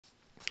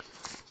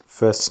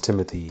First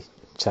Timothy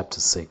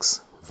chapter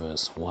 6,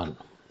 verse 1.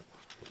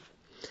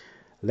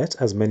 Let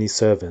as many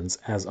servants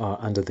as are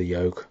under the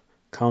yoke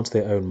count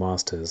their own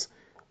masters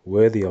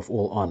worthy of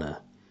all honor,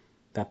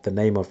 that the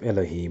name of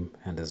Elohim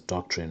and his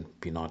doctrine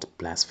be not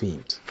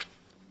blasphemed.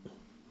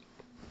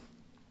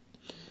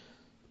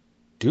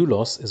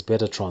 Doulos is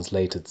better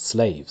translated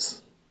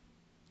slaves.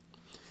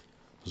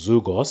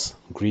 Zugos,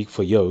 Greek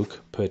for yoke,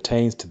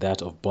 pertains to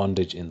that of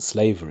bondage in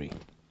slavery.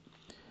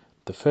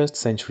 The first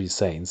century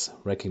saints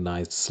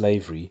recognized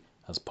slavery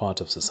as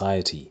part of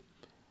society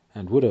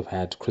and would have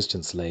had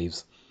Christian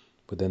slaves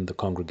within the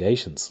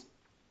congregations.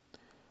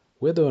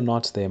 Whether or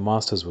not their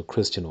masters were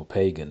Christian or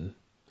pagan,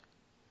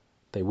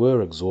 they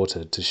were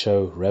exhorted to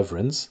show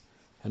reverence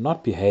and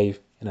not behave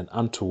in an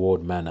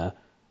untoward manner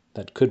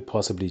that could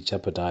possibly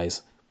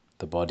jeopardize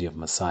the body of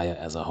Messiah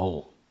as a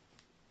whole.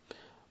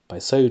 By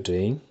so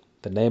doing,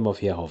 the name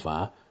of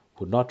Yehovah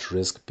would not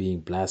risk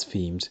being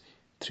blasphemed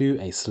through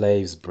a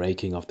slave's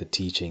breaking of the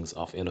teachings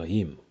of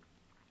Elohim.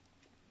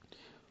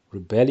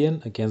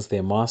 Rebellion against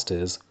their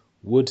masters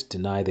would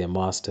deny their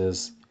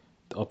masters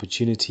the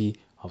opportunity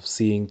of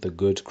seeing the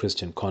good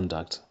Christian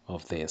conduct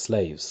of their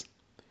slaves,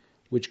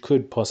 which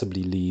could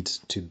possibly lead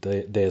to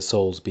their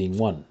souls being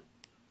won.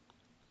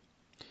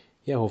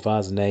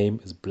 Yehovah's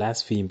name is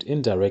blasphemed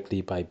indirectly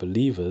by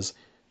believers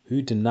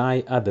who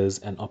deny others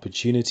an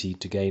opportunity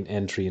to gain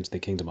entry into the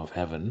kingdom of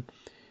heaven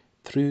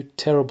through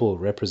terrible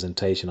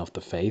representation of the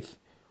faith,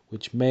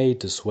 which may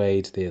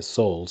dissuade their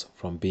souls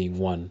from being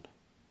won.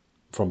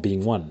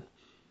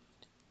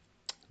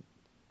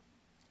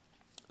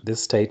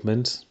 This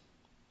statement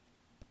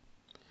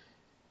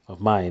of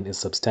mine is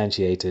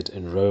substantiated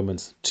in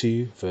Romans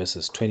 2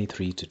 verses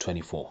 23 to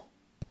 24.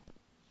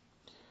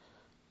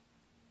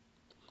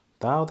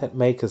 Thou that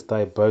makest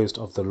thy boast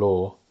of the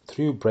law,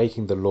 through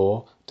breaking the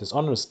law,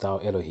 dishonorest thou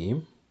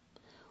Elohim?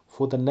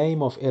 For the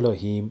name of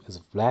Elohim is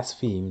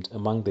blasphemed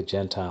among the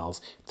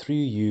Gentiles through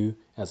you,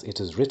 as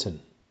it is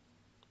written.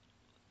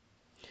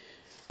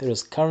 There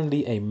is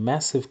currently a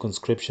massive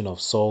conscription of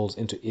souls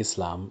into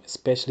Islam,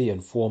 especially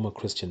in former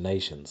Christian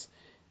nations,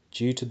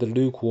 due to the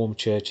lukewarm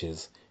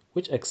churches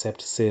which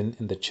accept sin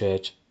in the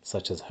church,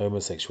 such as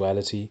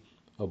homosexuality,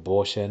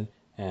 abortion,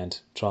 and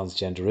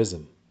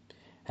transgenderism,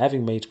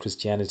 having made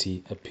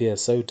Christianity appear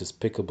so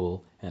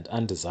despicable and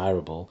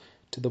undesirable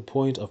to the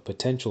point of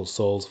potential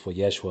souls for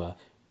Yeshua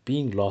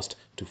being lost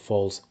to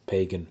false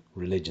pagan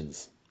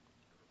religions.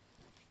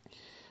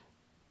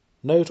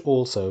 Note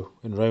also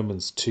in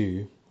Romans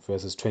 2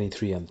 verses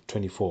 23 and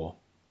 24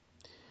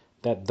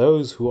 that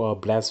those who are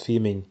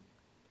blaspheming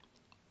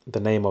the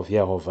name of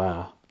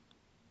Yehovah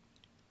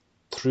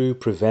through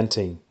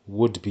preventing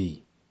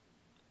would-be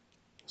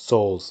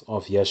souls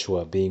of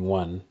Yeshua being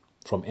won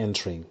from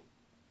entering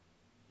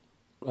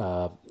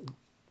the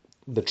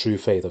true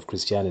faith of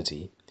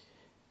Christianity,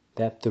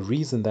 that the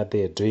reason that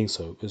they are doing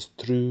so is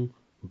through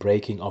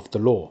breaking of the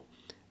law,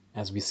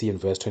 as we see in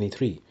verse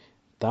 23.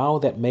 Thou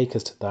that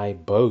makest thy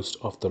boast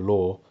of the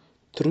law,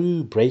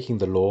 through breaking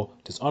the law,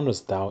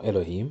 dishonorest thou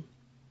Elohim?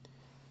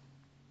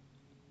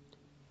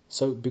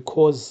 So,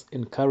 because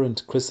in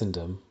current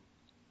Christendom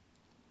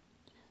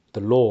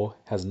the law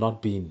has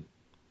not been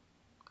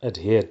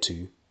adhered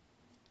to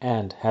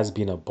and has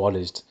been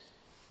abolished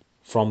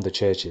from the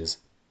churches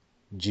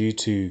due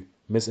to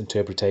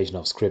misinterpretation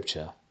of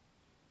Scripture,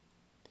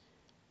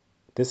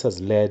 this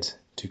has led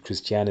to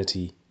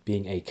Christianity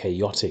being a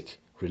chaotic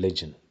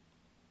religion,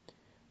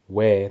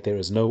 where there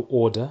is no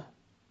order,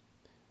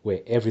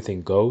 where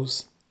everything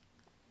goes,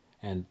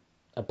 and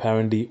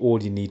apparently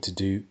all you need to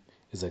do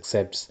is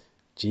accept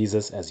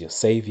Jesus as your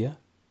Savior,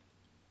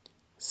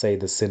 say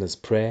the sinner's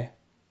prayer,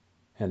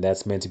 and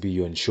that's meant to be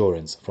your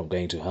insurance from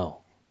going to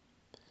hell.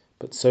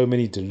 But so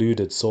many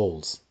deluded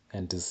souls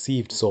and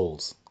deceived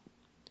souls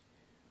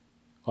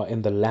are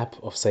in the lap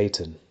of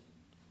Satan,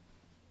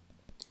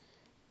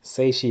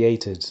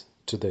 satiated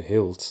to the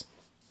hilt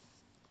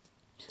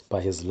by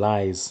his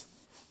lies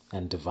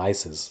and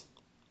devices,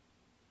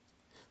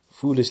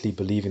 foolishly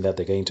believing that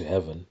they're going to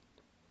heaven,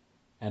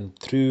 and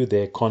through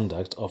their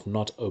conduct of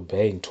not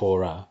obeying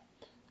Torah,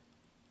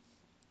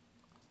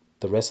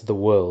 the rest of the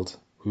world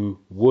who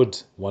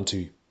would want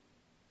to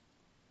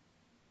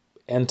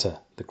enter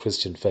the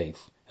Christian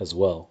faith as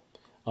well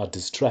are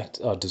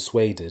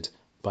dissuaded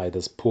by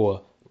this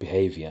poor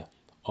behavior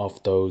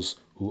of those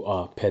who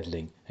are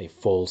peddling a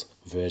false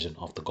version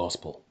of the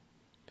gospel,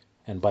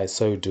 and by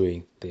so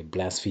doing they're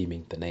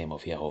blaspheming the name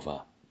of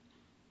Yehovah.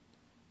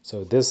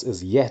 So this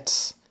is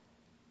yet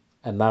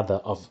another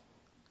of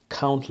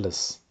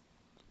countless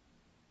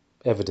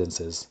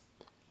evidences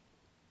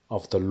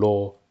of the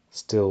law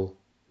still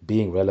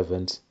being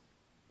relevant,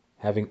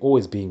 having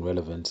always been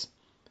relevant,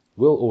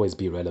 will always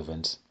be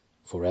relevant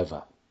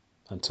forever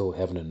until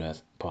heaven and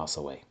earth pass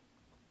away.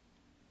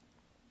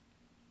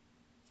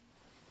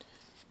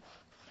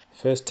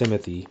 1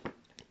 Timothy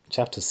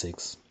chapter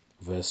 6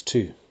 verse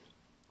 2.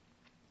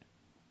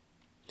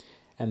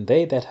 And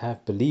they that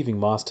have believing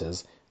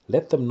masters,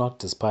 let them not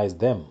despise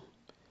them,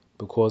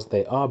 because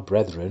they are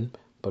brethren,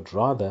 but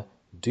rather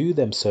do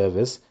them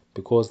service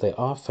because they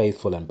are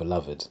faithful and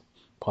beloved,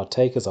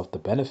 partakers of the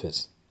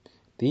benefit.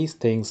 These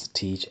things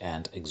teach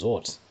and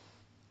exhort.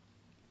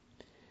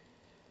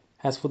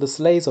 As for the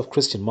slaves of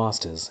Christian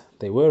masters,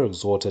 they were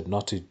exhorted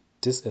not to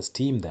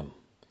disesteem them,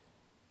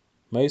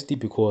 mostly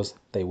because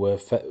they were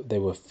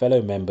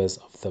fellow members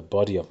of the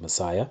body of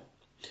Messiah.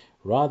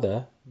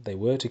 Rather, they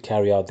were to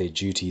carry out their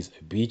duties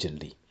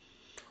obediently.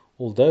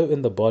 Although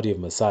in the body of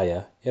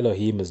Messiah,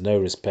 Elohim is no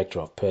respecter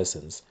of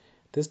persons,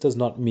 this does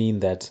not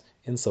mean that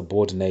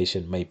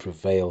insubordination may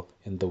prevail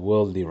in the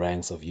worldly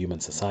ranks of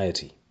human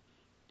society.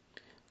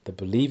 The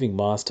believing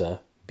master,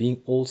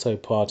 being also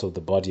part of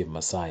the body of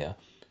Messiah,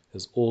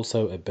 is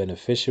also a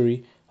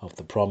beneficiary of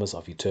the promise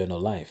of eternal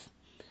life,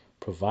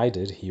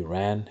 provided he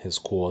ran his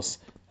course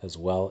as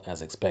well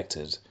as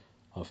expected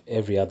of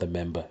every other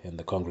member in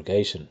the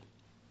congregation.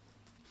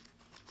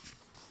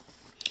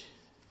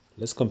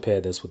 Let's compare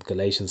this with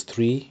Galatians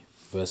 3,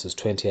 verses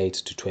 28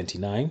 to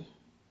 29.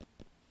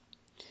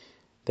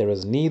 There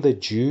is neither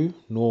Jew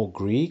nor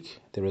Greek,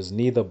 there is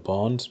neither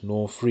bond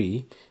nor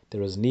free,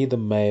 there is neither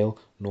male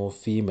nor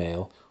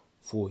female,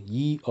 for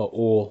ye are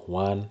all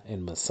one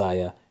in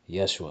Messiah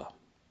Yeshua.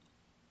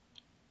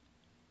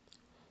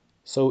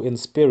 So in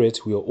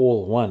spirit we are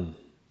all one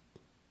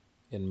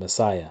in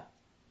Messiah,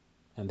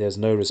 and there's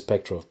no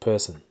respecter of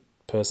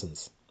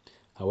persons.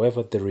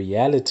 However, the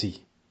reality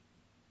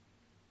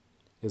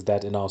is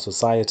that in our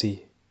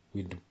society,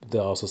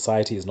 our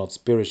society is not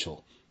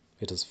spiritual,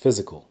 it is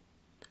physical.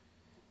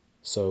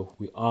 So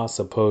we are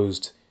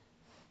supposed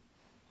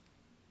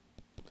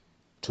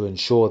to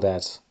ensure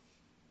that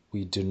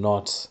we do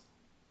not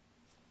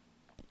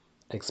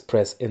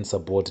express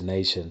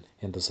insubordination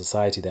in the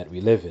society that we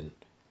live in.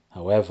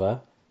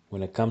 However,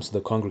 when it comes to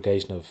the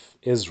congregation of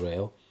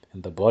Israel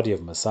and the body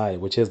of Messiah,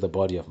 which is the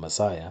body of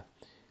Messiah,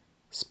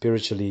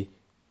 spiritually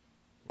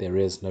there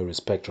is no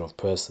respecter of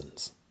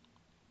persons.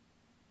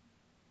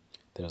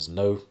 There is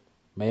no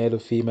male or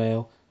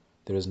female,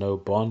 there is no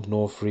bond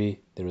nor free,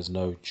 there is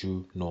no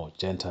Jew nor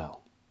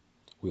Gentile.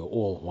 We are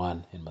all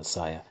one in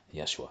Messiah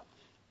Yeshua.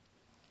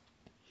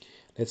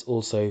 Let's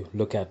also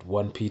look at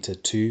 1 Peter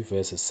 2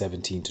 verses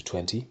 17 to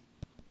 20.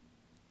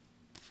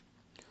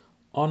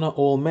 Honor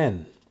all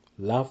men,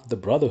 love the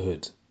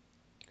brotherhood,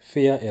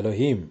 fear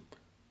Elohim,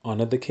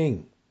 honor the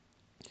king.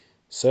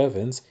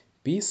 Servants,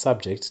 be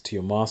subject to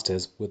your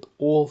masters with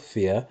all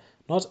fear,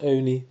 not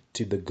only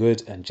to the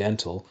good and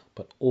gentle,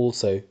 but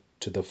also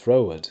to the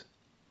froward.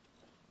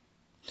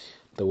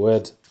 The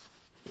word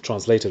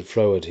translated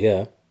froward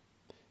here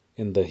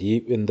in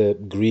the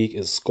Greek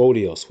is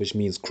skolios, which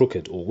means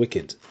crooked or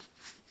wicked.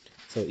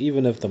 So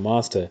even if the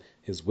master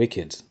is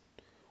wicked,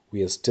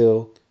 we are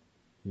still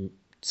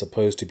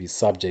supposed to be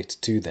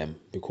subject to them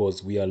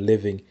because we are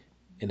living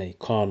in a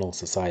carnal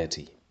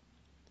society.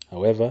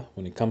 However,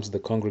 when it comes to the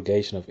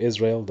congregation of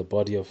Israel, the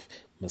body of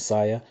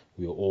Messiah,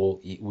 we are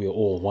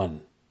all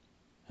one,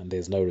 and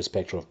there's no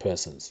respecter of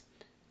persons.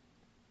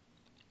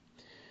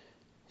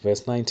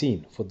 Verse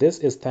 19, for this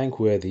is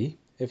thankworthy,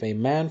 if a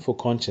man for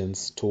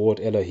conscience toward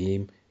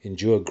Elohim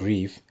endure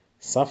grief,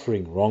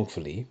 suffering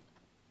wrongfully.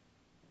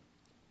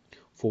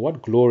 For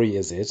what glory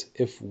is it,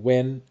 if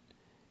when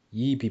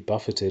ye be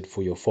buffeted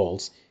for your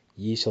faults,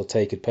 ye shall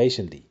take it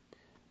patiently?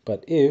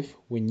 But if,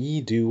 when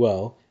ye do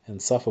well,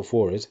 and suffer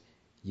for it,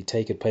 ye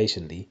take it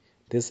patiently,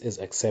 this is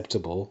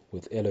acceptable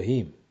with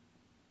Elohim.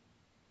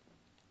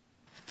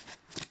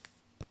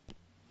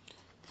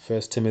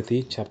 1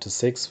 Timothy chapter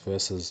 6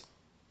 verses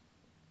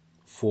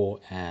 4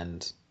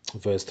 and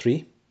verse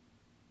 3.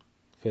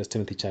 1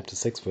 Timothy chapter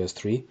 6 verse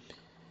 3.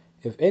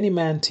 If any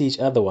man teach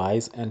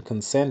otherwise, and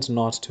consent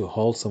not to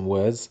wholesome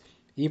words,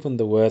 even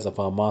the words of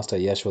our Master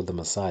Yeshua the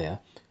Messiah,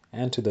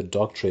 and to the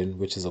doctrine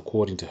which is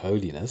according to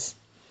holiness.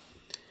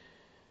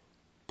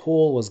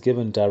 Paul was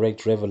given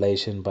direct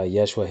revelation by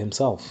Yeshua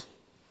himself.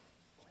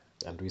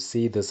 And we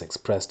see this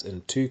expressed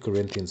in 2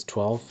 Corinthians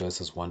 12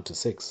 verses 1 to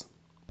 6.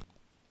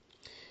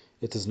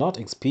 It is not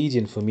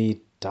expedient for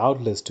me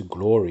doubtless to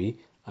glory,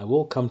 I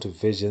will come to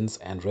visions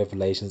and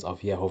revelations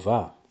of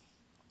Jehovah.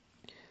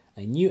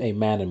 I knew a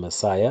man in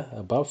Messiah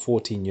about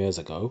 14 years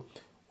ago,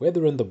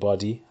 whether in the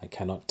body I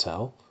cannot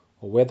tell,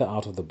 or whether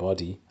out of the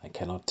body I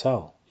cannot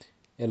tell.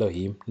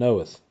 Elohim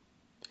knoweth.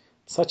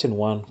 Such an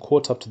one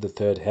caught up to the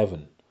third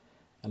heaven.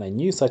 And I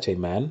knew such a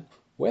man,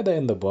 whether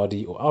in the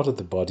body or out of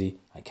the body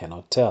I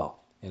cannot tell.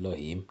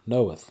 Elohim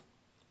knoweth.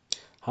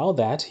 How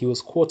that he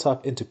was caught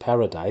up into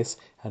paradise,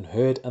 and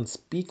heard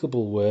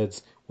unspeakable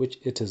words which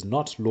it is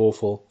not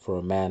lawful for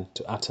a man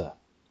to utter.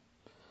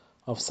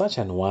 Of such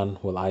an one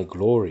will I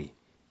glory.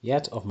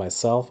 Yet of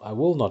myself I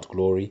will not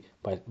glory,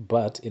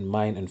 but in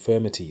mine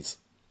infirmities.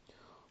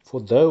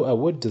 For though I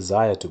would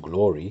desire to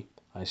glory,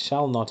 I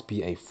shall not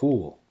be a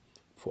fool.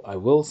 For I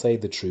will say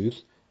the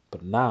truth,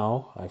 but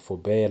now I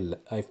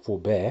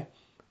forbear,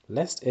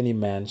 lest any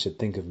man should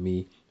think of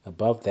me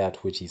above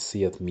that which he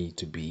seeth me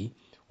to be,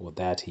 or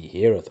that he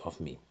heareth of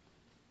me.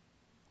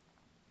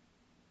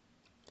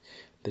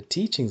 The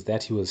teachings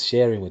that he was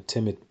sharing with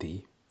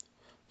Timothy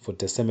for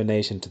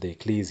dissemination to the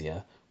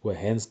ecclesia were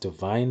hence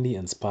divinely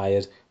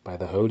inspired by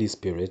the Holy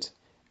Spirit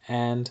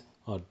and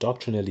are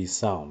doctrinally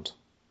sound.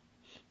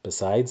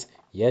 Besides,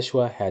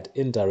 Yeshua had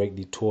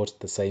indirectly taught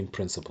the same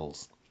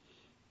principles.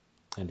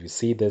 And we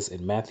see this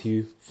in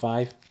Matthew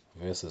 5,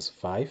 verses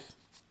 5,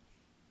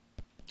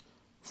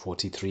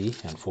 43,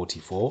 and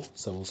 44.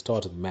 So we'll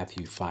start with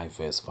Matthew 5,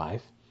 verse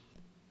 5.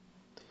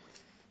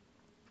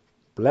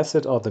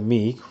 Blessed are the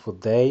meek, for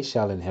they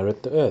shall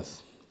inherit the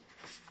earth.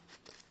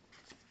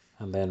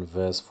 And then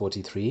verse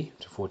 43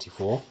 to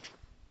 44.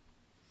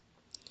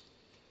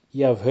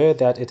 Ye have heard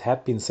that it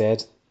hath been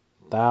said,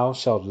 Thou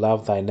shalt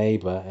love thy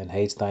neighbor and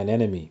hate thine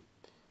enemy.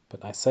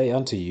 But I say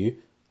unto you,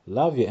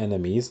 love your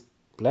enemies,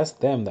 bless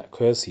them that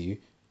curse you,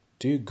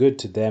 do good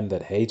to them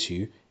that hate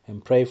you,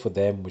 and pray for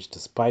them which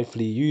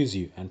despitefully use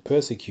you and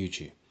persecute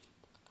you.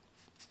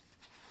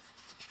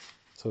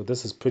 So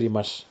this is pretty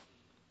much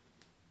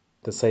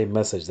the same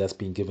message that's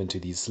been given to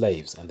these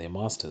slaves and their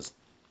masters.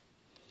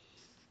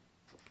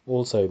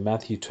 Also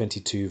Matthew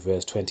 22,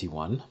 verse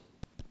 21.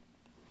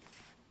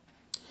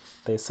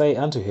 They say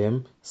unto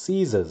him,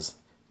 Caesar's.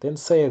 Then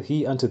saith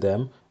he unto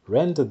them,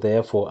 Render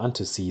therefore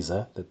unto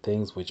Caesar the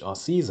things which are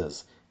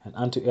Caesar's, and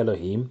unto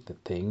Elohim the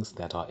things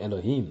that are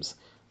Elohim's.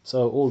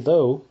 So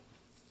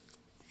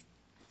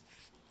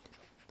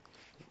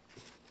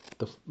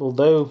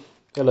although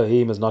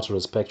Elohim is not a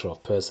respecter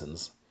of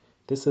persons,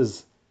 this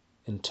is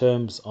in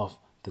terms of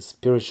the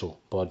spiritual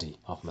body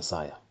of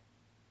Messiah.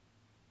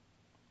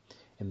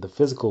 In the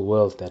physical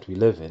world that we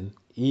live in,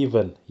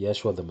 even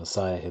Yeshua the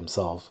Messiah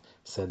himself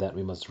said that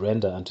we must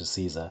render unto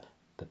Caesar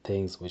the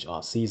things which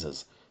are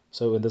Caesar's.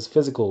 So in this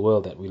physical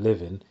world that we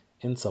live in,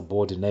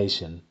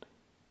 insubordination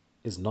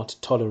is not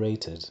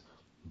tolerated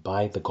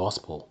by the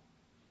gospel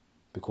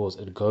because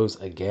it goes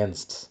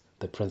against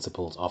the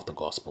principles of the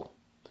gospel.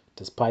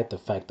 Despite the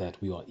fact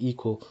that we are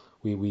equal,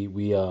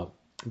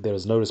 there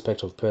is no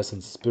respect of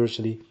persons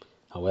spiritually.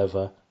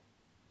 However,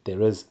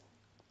 there is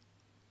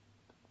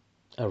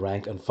a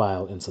rank and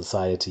file in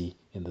society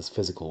in this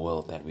physical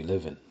world that we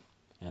live in,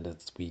 and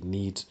we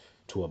need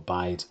to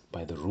abide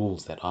by the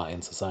rules that are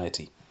in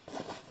society.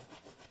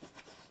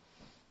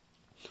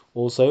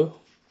 Also,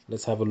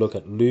 let's have a look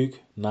at Luke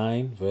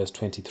 9, verse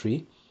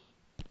 23.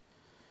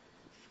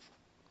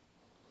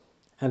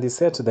 And he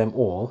said to them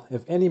all,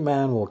 If any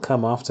man will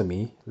come after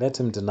me, let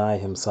him deny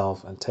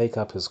himself and take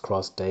up his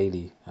cross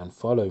daily and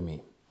follow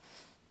me.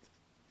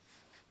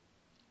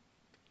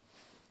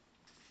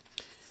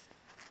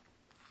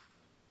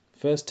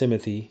 First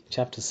Timothy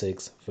chapter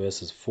 6,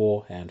 verses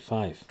 4 and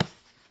 5.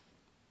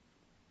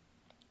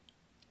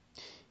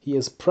 He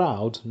is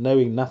proud,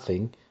 knowing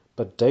nothing,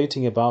 but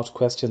doting about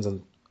questions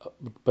and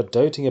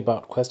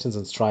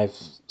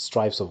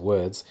strifes of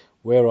words,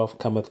 whereof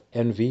cometh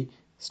envy,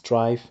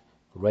 strife,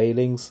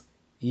 railings,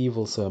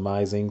 evil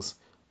surmisings,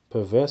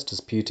 perverse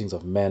disputings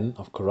of men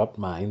of corrupt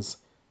minds,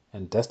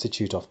 and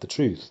destitute of the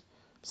truth,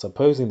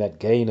 supposing that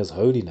gain is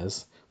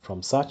holiness.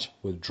 From such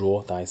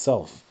withdraw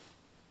thyself.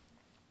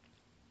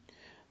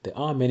 There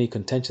are many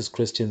contentious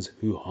Christians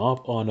who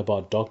harp on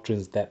about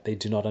doctrines that they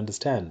do not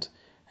understand,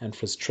 and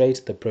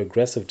frustrate the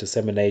progressive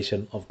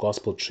dissemination of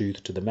gospel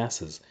truth to the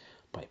masses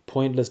by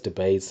pointless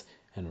debates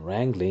and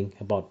wrangling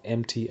about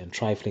empty and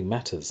trifling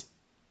matters.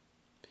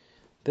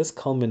 This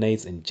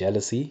culminates in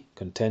jealousy,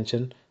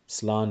 contention,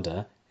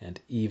 slander, and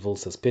evil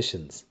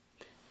suspicions.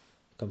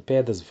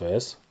 Compare these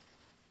verses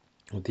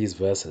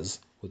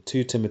with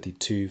 2 Timothy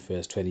 2,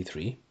 verse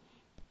 23.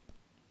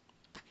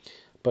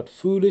 But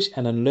foolish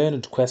and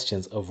unlearned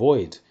questions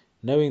avoid,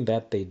 knowing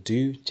that they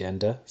do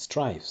gender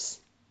strifes.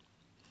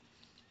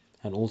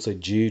 And also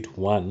Jude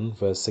 1,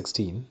 verse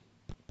 16.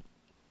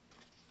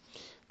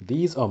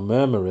 These are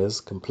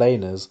murmurers,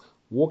 complainers,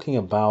 walking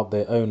about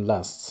their own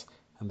lusts,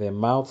 and their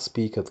mouth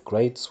speaketh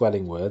great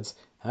swelling words,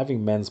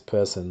 having men's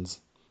persons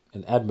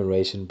in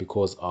admiration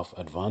because of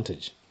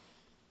advantage.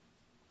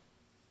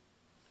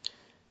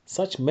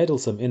 Such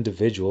meddlesome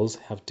individuals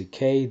have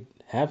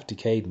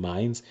decayed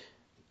minds,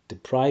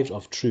 deprived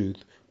of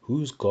truth,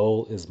 whose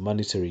goal is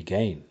monetary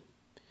gain.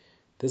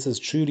 This is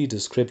truly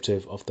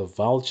descriptive of the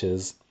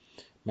vultures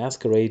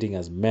masquerading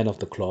as men of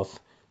the cloth,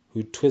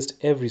 who twist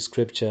every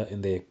scripture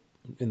in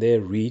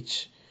their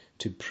reach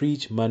to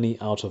preach money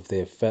out of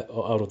their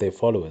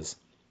followers.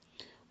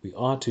 We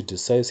are to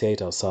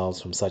dissociate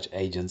ourselves from such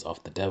agents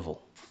of the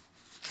devil.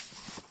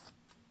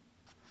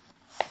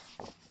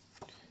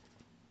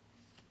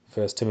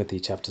 1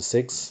 Timothy chapter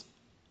 6,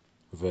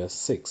 verse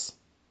 6.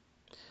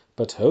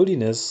 But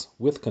holiness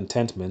with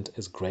contentment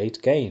is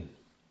great gain.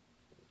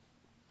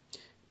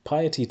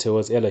 Piety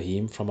towards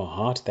Elohim from a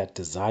heart that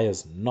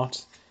desires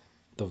not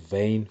the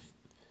vain,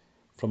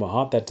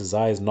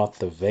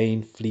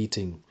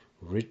 fleeting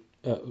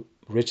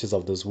riches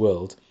of this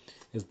world,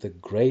 is the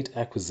great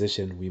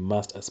acquisition we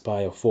must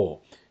aspire for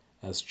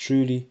as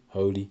truly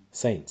holy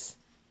saints.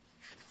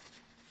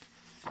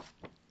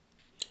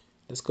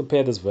 Let's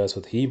compare this verse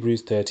with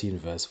Hebrews 13,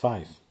 verse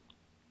 5.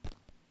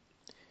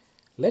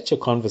 Let your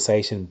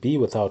conversation be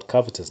without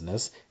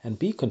covetousness, and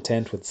be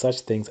content with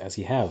such things as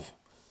ye have.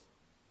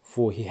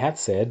 For he hath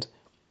said,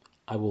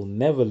 I will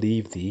never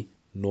leave thee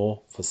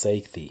nor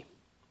forsake thee.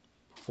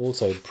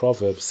 Also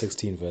Proverbs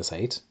 16 verse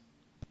 8.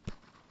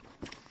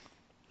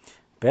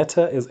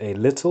 Better is a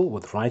little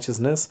with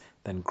righteousness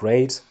than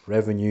great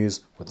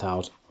revenues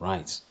without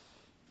right.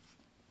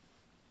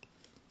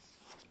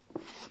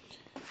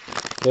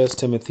 1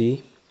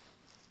 Timothy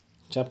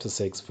chapter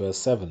 6 verse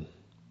 7.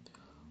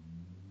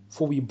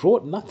 For we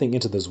brought nothing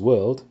into this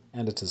world,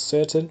 and it is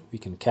certain we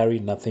can carry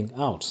nothing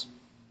out.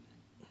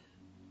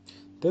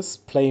 This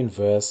plain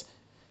verse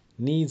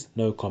needs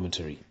no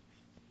commentary.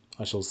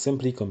 I shall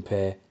simply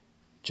compare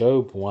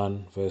Job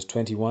 1 verse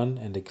 21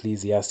 and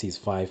Ecclesiastes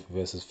 5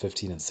 verses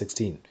 15 and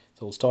 16.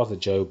 So we'll start with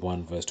Job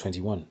 1 verse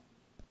 21.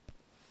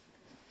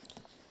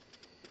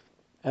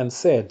 And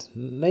said,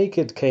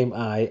 Naked came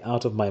I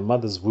out of my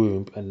mother's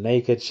womb, and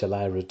naked shall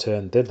I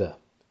return thither.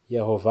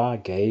 Jehovah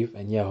gave,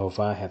 and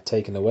Jehovah hath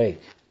taken away.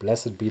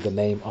 Blessed be the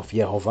name of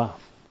Jehovah.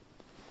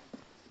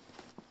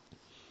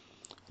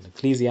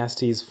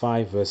 Ecclesiastes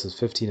 5 verses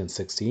 15 and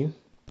 16.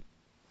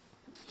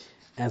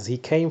 As he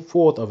came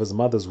forth of his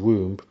mother's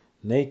womb,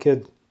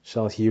 naked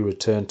shall he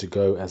return to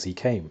go as he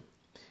came,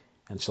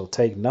 and shall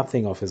take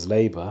nothing of his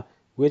labor,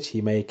 which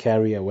he may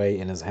carry away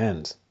in his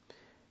hand.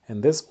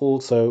 And this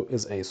also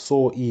is a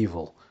sore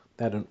evil,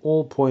 that in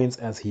all points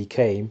as he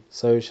came,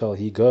 so shall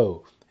he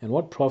go. And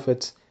what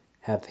profit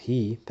hath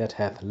he that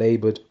hath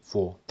labored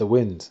for the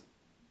wind?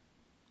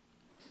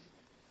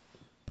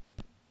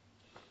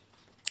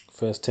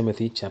 1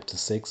 Timothy chapter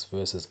 6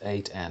 verses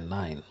 8 and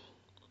 9.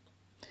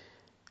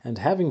 And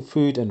having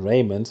food and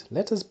raiment,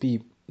 let us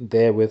be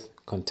therewith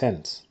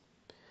content.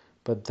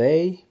 But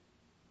they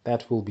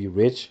that will be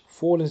rich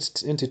fall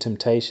into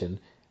temptation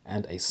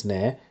and a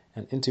snare,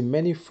 and into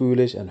many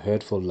foolish and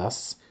hurtful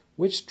lusts,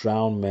 which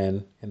drown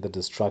men in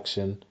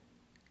destruction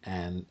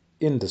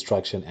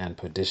and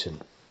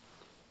perdition.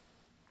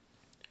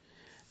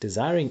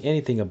 Desiring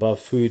anything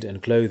above food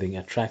and clothing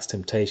attracts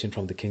temptation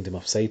from the kingdom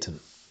of Satan.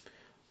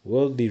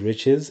 Worldly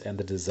riches and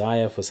the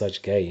desire for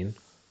such gain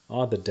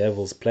are the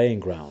devil's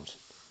playing ground.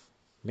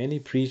 Many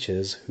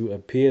preachers who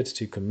appeared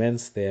to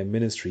commence their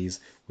ministries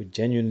with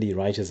genuinely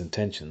righteous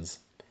intentions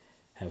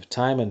have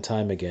time and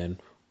time again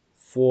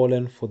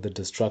fallen for the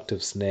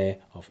destructive snare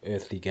of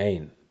earthly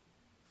gain.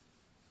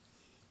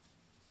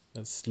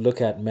 Let's look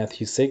at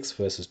Matthew 6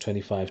 verses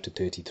 25 to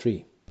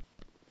 33.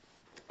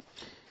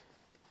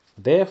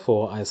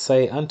 Therefore I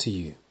say unto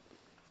you,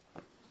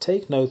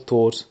 take no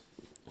thought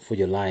for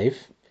your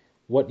life,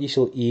 what ye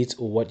shall eat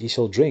or what ye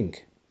shall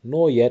drink,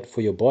 nor yet for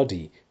your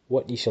body,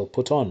 what ye shall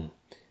put on.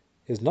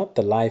 Is not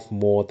the life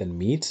more than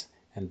meat,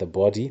 and the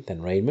body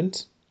than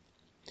raiment?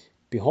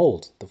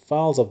 Behold the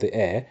fowls of the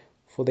air,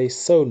 for they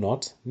sow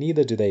not,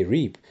 neither do they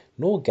reap,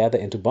 nor gather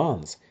into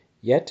barns,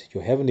 yet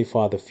your heavenly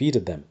Father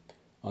feedeth them.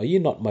 Are ye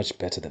not much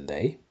better than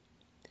they?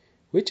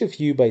 Which of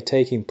you by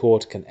taking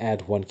thought can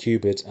add 1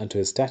 cubit unto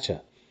his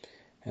stature?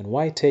 And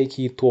why take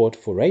ye thought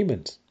for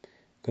raiment?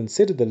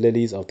 Consider the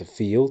lilies of the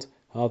field,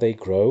 how they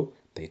grow,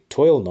 they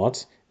toil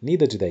not,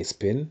 neither do they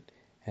spin.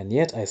 And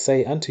yet I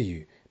say unto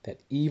you, that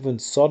even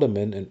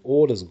Solomon in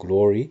all his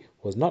glory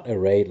was not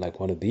arrayed like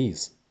one of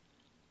these.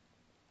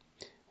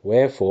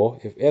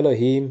 Wherefore, if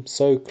Elohim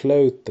so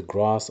clothe the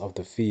grass of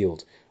the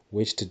field,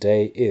 which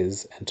today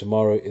is, and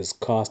tomorrow is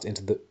cast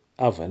into the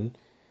oven,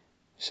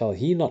 shall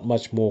he not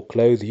much more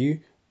clothe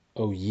you,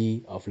 O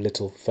ye of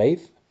little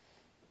faith?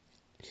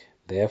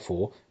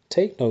 Therefore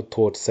take no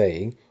thought,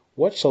 saying,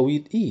 What shall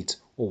we eat,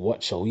 or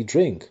what shall we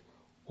drink,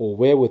 or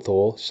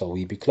wherewithal shall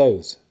we be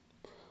clothed?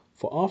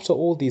 For after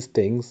all these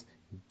things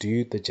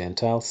do the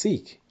Gentiles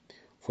seek.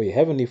 For your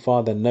heavenly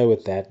Father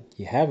knoweth that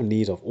ye have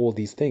need of all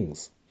these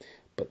things.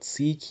 But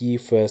seek ye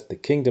first the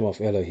kingdom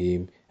of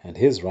Elohim and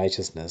his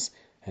righteousness,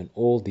 and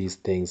all these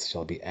things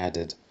shall be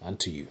added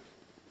unto you.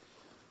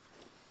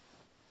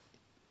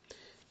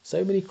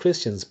 So many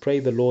Christians pray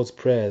the Lord's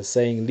Prayer,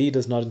 saying, Lead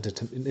us not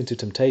into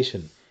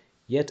temptation,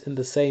 yet in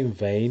the same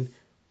vein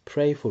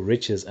pray for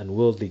riches and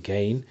worldly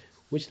gain,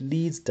 which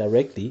leads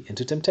directly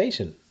into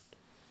temptation.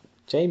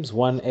 James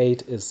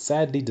 1:8 is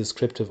sadly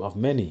descriptive of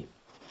many.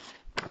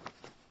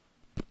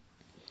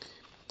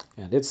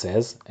 And it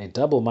says, A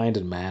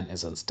double-minded man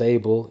is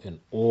unstable in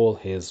all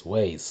his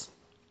ways.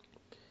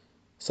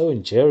 So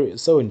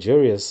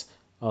injurious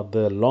are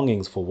the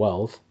longings for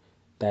wealth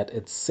that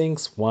it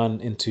sinks one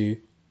into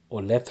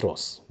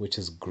olethros, which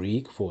is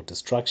Greek for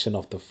destruction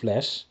of the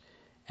flesh,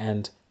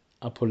 and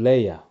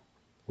apoleia,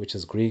 which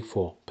is Greek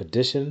for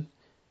perdition,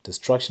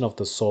 destruction of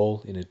the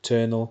soul in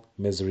eternal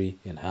misery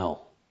in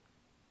hell.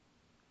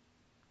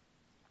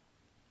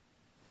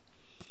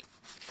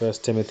 1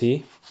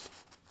 Timothy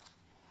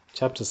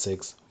chapter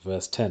 6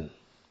 verse 10.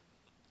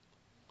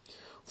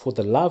 For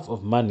the love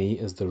of money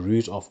is the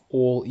root of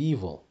all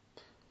evil,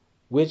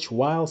 which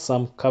while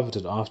some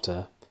coveted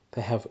after,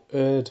 they have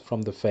erred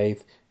from the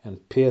faith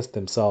and pierced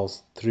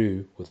themselves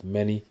through with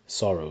many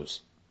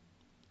sorrows.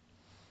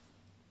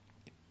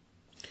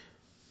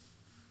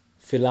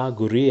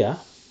 Philaguria,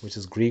 which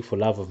is Greek for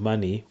love of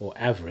money or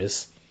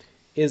avarice,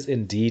 is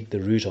indeed the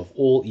root of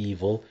all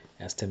evil,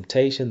 as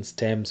temptation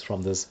stems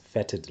from this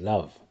fetid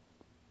love.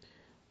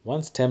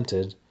 Once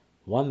tempted,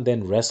 One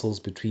then wrestles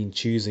between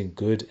choosing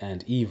good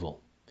and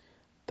evil,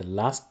 the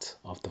lust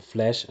of the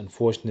flesh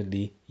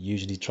unfortunately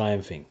usually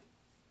triumphing.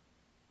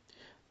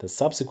 The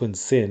subsequent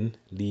sin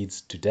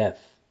leads to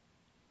death,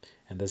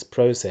 and this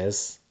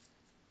process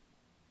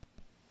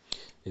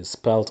is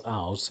spelled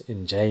out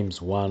in James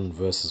 1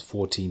 verses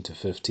 14 to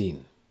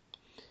 15.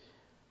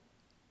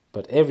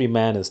 But every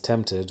man is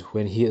tempted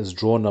when he is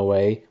drawn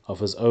away of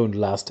his own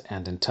lust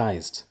and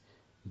enticed.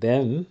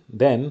 Then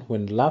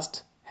when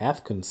lust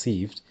hath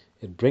conceived,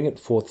 it bringeth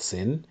forth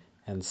sin,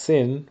 and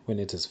sin, when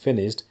it is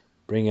finished,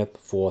 bringeth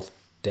forth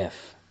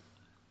death.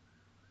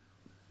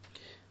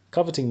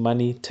 Coveting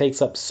money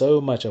takes up so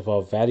much of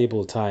our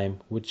valuable time,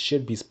 which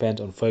should be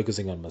spent on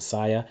focusing on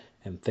Messiah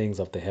and things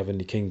of the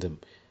heavenly kingdom.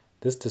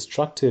 This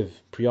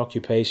destructive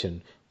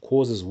preoccupation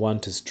causes one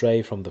to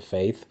stray from the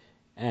faith,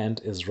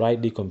 and is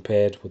rightly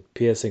compared with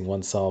piercing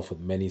oneself with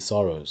many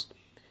sorrows.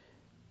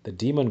 The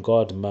demon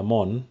god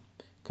Mammon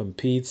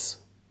competes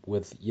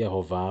with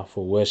Jehovah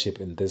for worship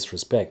in this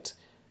respect,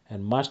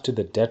 and much to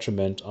the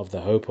detriment of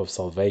the hope of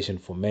salvation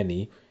for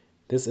many,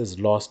 this is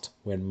lost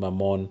when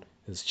Mammon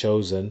is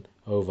chosen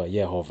over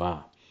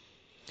Jehovah.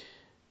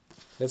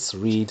 Let's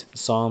read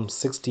Psalm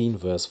 16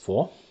 verse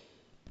 4.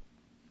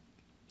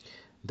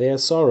 Their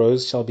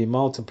sorrows shall be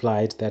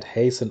multiplied that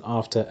hasten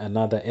after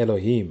another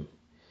Elohim.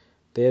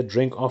 Their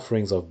drink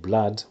offerings of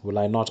blood will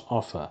I not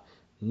offer,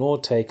 nor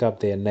take up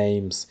their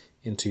names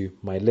into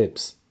my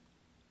lips.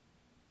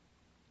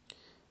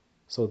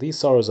 So these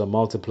sorrows are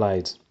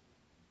multiplied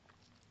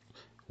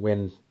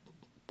when,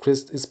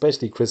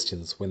 especially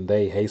Christians, when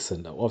they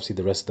hasten, obviously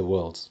the rest of the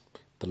world,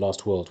 the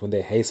lost world, when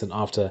they hasten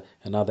after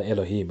another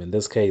Elohim, in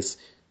this case,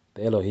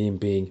 the Elohim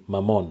being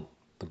Mammon,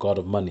 the god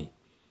of money.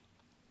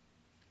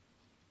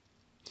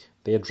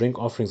 Their drink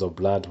offerings of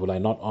blood will I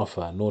not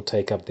offer, nor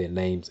take up their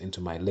names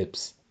into my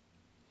lips.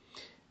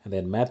 And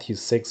then Matthew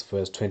 6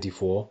 verse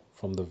 24,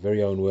 from the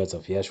very own words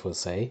of Yeshua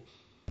say,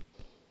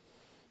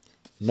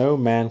 no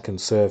man can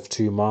serve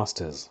two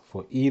masters,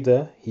 for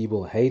either he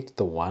will hate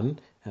the one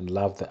and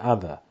love the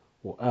other,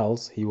 or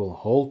else he will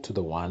hold to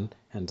the one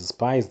and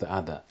despise the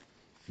other.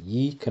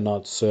 Ye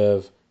cannot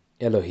serve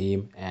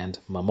Elohim and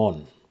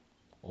Mammon,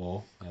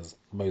 or as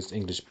most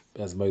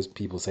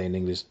people say in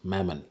English,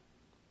 Mammon.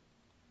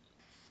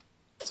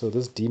 So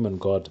this demon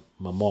god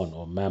Mammon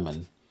or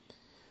Mammon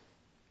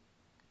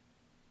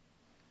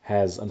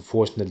has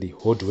unfortunately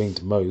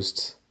hoodwinked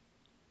most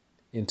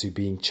into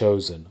being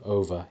chosen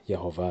over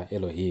Jehovah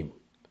Elohim,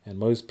 and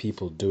most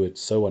people do it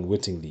so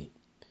unwittingly,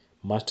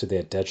 much to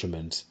their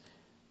detriment,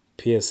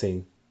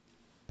 piercing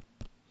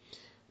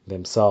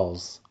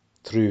themselves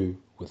through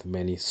with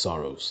many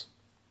sorrows.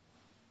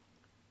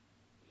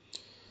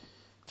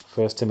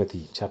 1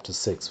 Timothy chapter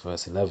 6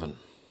 verse 11.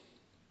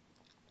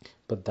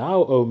 But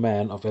thou, O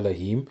man of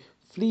Elohim,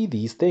 flee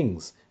these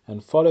things,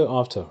 and follow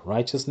after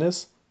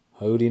righteousness,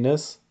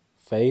 holiness,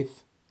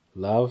 faith,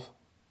 love,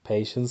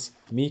 patience,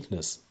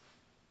 meekness.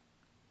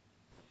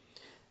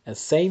 As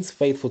saints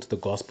faithful to the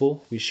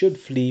gospel, we should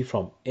flee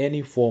from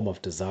any form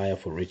of desire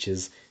for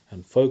riches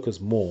and focus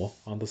more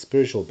on the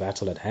spiritual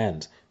battle at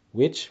hand,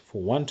 which,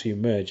 for one to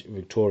emerge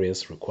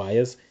victorious,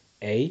 requires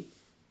a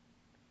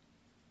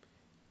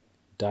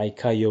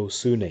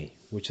Dikaiosune,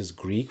 which is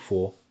Greek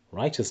for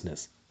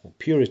righteousness or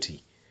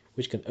purity,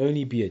 which can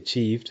only be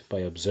achieved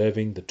by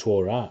observing the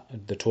Torah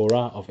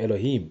of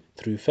Elohim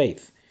through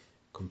faith.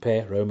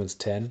 Compare Romans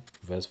 10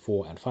 verse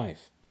 4 and 5.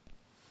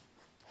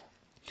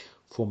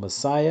 For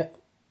Messiah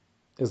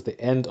is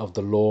the end of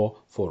the law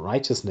for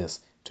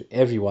righteousness to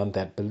everyone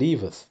that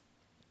believeth.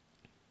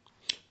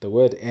 The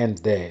word end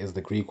there is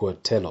the Greek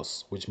word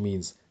telos, which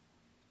means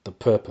the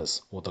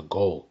purpose or the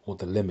goal or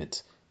the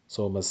limit.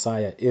 So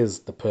Messiah is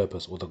the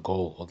purpose or the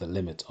goal or the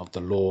limit of the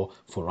law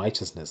for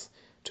righteousness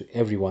to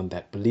everyone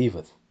that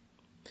believeth.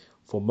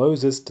 For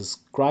Moses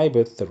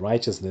describeth the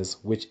righteousness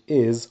which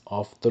is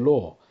of the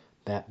law,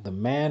 that the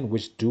man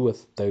which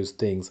doeth those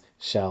things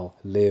shall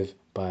live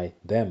by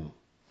them.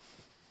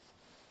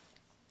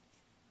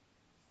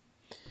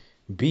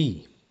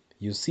 B.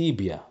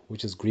 Eusebia,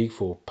 which is Greek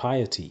for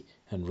piety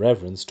and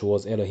reverence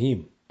towards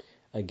Elohim,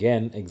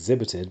 again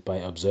exhibited by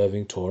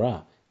observing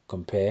Torah.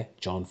 Compare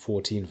John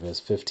 14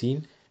 verse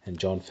 15 and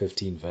John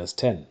 15 verse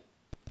 10.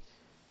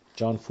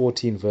 John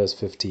 14 verse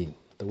 15,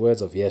 the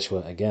words of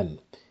Yeshua again,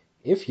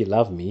 if ye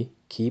love me,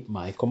 keep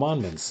my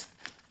commandments.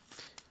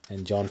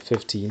 And John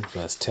 15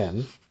 verse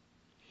 10,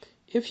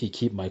 if ye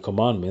keep my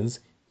commandments,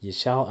 ye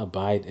shall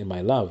abide in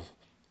my love,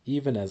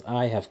 even as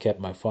I have kept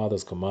my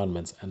Father's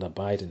commandments and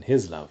abide in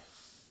his love.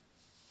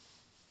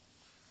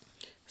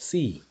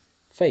 C.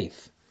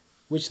 Faith,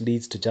 which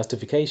leads to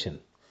justification.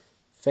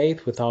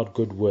 Faith without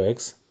good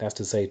works, that's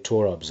to say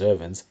Torah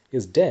observance,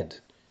 is dead.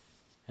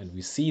 And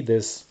we see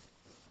this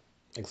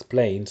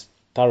explained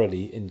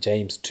thoroughly in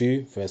James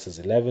 2 verses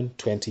 11,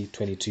 20,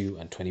 22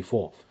 and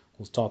 24.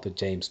 We'll start with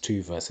James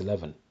 2 verse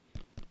 11.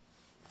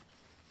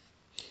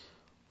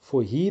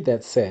 For he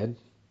that said,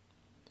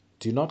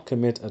 do not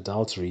commit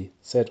adultery,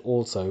 said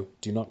also,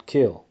 do not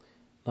kill.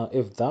 Now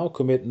if thou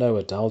commit no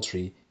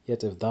adultery,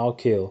 yet if thou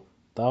kill,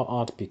 thou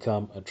art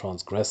become a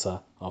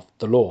transgressor of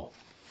the law.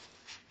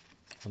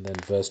 And then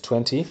verse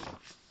 20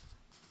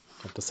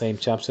 of the same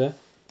chapter.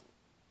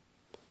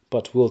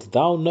 But wilt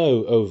thou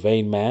know, O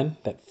vain man,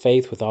 that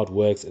faith without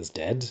works is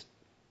dead?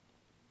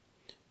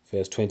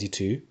 Verse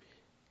 22.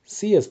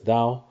 Seest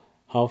thou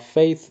how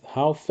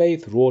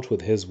faith wrought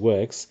with his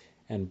works,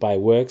 and by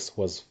works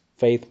was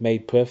faith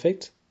made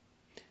perfect?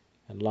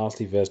 And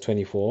lastly, verse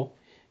 24.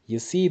 Ye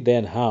see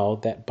then how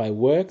that by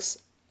works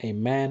a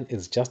man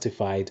is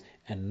justified,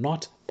 and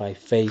not by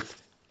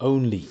faith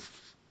only.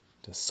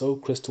 It is so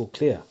crystal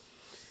clear.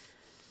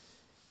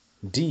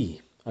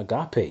 D.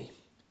 Agape,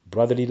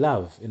 brotherly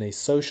love in a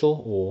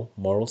social or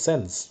moral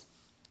sense.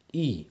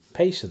 E.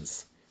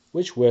 Patience,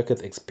 which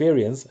worketh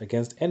experience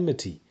against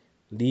enmity,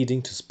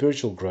 leading to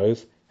spiritual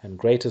growth and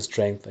greater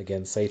strength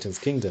against Satan's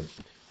kingdom.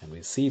 And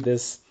we see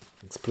this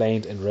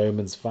explained in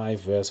Romans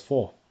 5 verse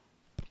 4.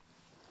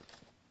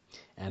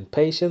 And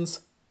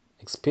patience,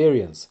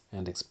 experience,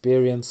 and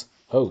experience,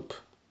 hope.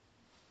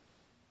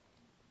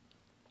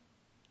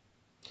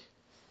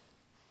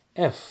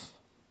 F.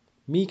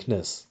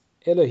 Meekness.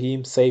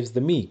 Elohim saves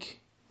the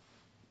meek.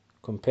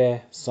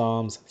 Compare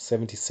Psalms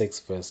 76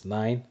 verse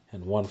 9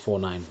 and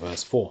 149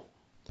 verse 4.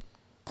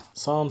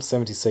 Psalm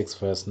 76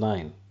 verse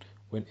 9.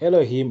 When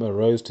Elohim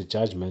arose to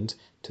judgment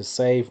to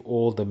save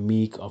all the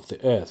meek of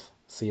the earth.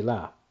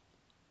 Selah.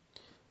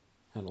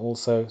 And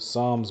also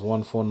Psalms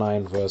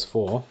 149 verse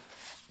 4.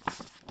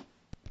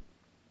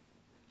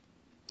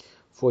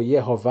 For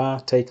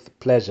Yehovah taketh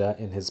pleasure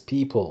in his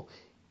people.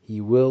 He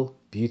will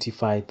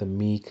beautify the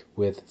meek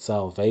with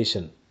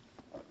salvation.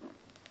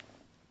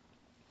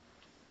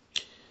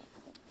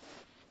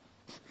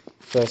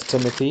 1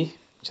 Timothy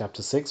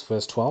chapter 6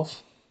 verse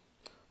 12.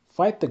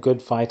 Fight the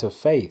good fight of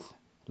faith.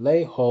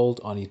 Lay hold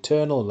on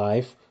eternal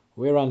life,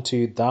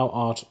 whereunto thou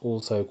art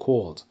also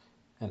called,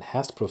 and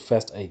hast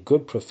professed a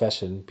good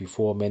profession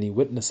before many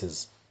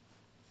witnesses.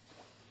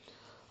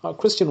 Our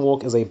Christian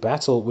walk is a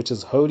battle which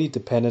is wholly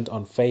dependent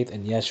on faith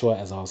in Yeshua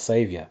as our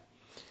Savior.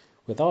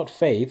 Without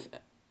faith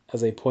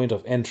as a point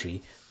of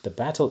entry, the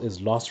battle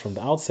is lost from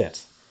the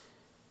outset.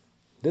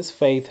 This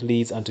faith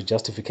leads unto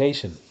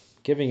justification,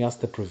 giving us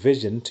the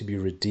provision to be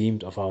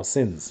redeemed of our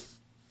sins.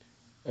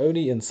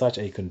 Only in such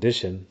a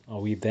condition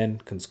are we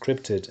then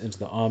conscripted into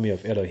the army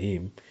of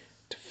Elohim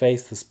to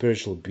face the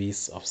spiritual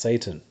beasts of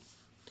Satan.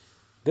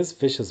 This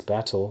vicious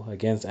battle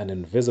against an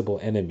invisible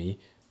enemy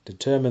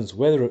determines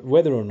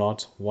whether or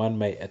not one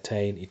may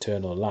attain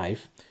eternal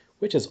life,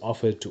 which is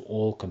offered to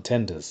all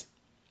contenders.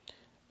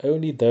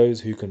 Only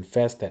those who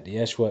confess that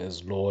Yeshua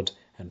is Lord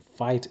and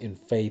fight in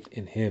faith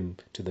in him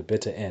to the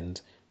bitter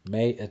end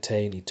may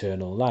attain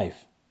eternal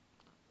life.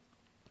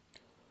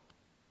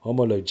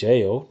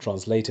 Homologeo,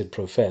 translated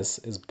profess,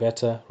 is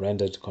better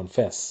rendered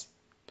confess.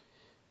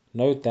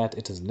 Note that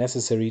it is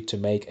necessary to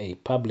make a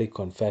public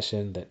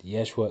confession that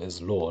Yeshua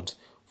is Lord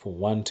for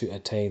one to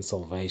attain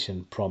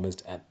salvation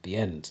promised at the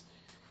end.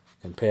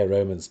 Compare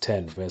Romans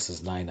 10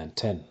 verses 9 and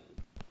 10.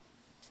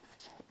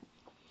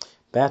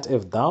 That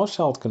if thou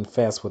shalt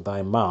confess with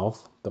thy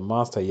mouth the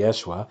Master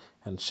Yeshua,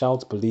 and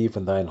shalt believe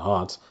in thine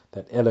heart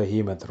that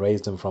Elohim hath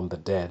raised him from the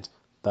dead,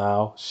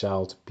 thou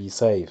shalt be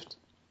saved.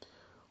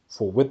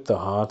 For with the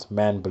heart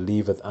man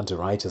believeth unto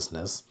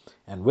righteousness,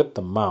 and with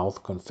the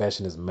mouth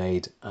confession is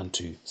made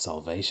unto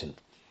salvation.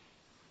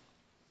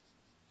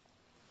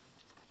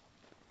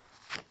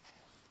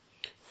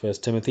 1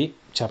 Timothy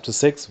chapter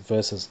 6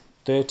 verses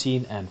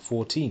 13 and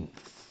 14.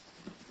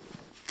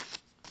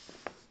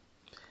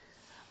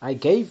 I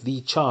gave thee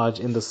charge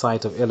in the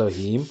sight of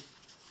Elohim,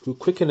 who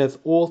quickeneth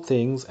all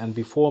things, and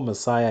before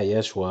Messiah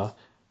Yeshua,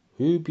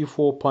 who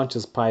before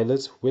Pontius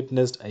Pilate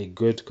witnessed a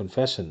good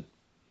confession,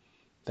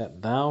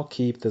 that thou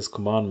keep this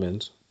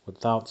commandment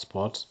without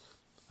spot,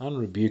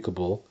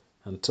 unrebukable,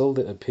 until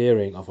the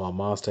appearing of our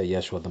Master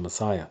Yeshua the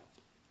Messiah.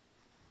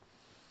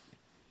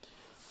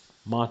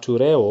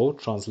 Martureo,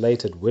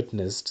 translated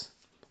witnessed,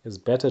 is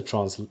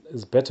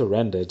better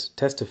rendered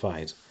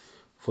testified,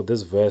 for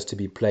this verse to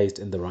be placed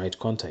in the right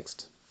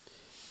context.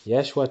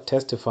 Yeshua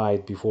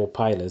testified before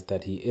Pilate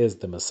that he is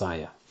the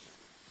Messiah.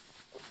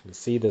 We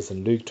see this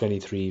in Luke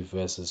 23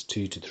 verses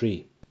 2 to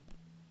 3.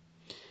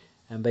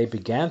 And they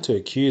began to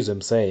accuse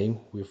him,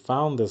 saying, We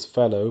found this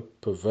fellow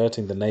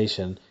perverting the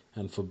nation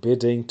and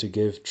forbidding to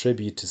give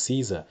tribute to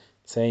Caesar,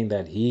 saying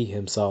that he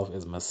himself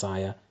is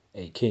Messiah,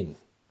 a king.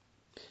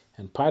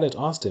 And Pilate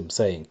asked him,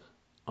 saying,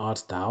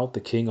 Art thou the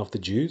king of the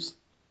Jews?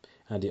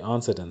 And he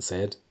answered and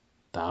said,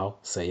 Thou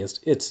sayest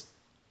it.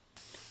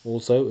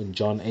 Also in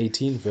John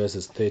 18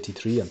 verses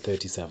 33 and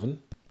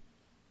 37.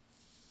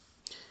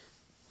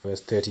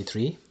 Verse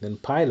 33, Then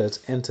Pilate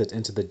entered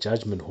into the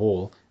judgment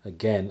hall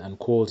again and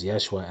called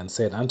Yeshua and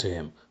said unto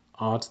him,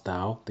 Art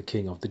thou the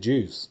king of the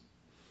Jews?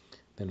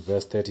 Then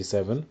verse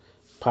 37,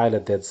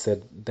 Pilate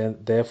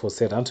therefore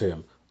said unto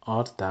him,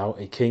 Art thou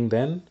a king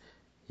then?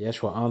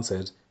 Yeshua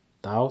answered,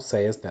 Thou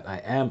sayest that I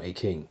am a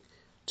king.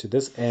 To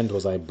this end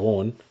was I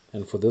born,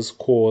 and for this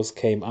cause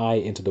came I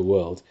into the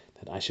world,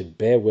 that I should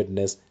bear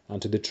witness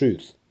unto the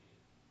truth.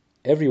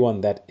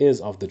 Everyone that is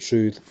of the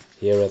truth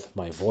heareth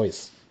my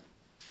voice.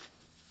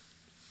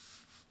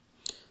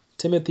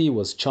 Timothy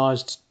was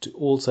charged to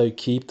also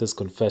keep this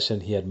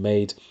confession he had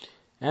made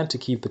and to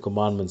keep the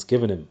commandments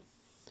given him.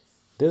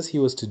 This he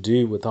was to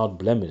do without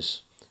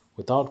blemish,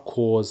 without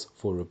cause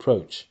for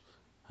reproach,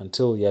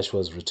 until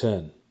Yeshua's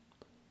return.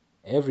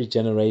 Every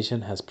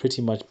generation has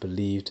pretty much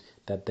believed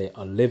that they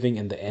are living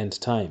in the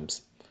end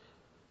times.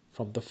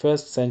 From the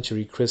first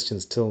century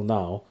Christians till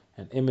now,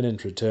 an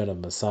imminent return of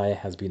Messiah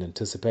has been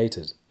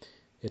anticipated.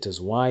 It is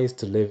wise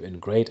to live in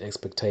great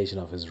expectation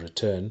of his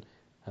return,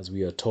 as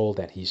we are told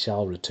that he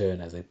shall return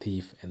as a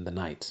thief in the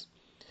night.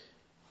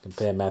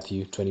 Compare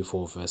Matthew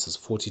 24 verses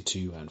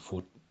 42 and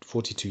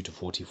 42 to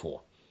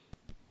 44.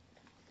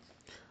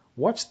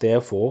 Watch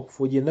therefore,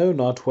 for ye know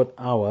not what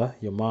hour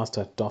your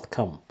master doth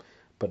come.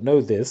 But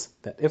know this,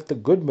 that if the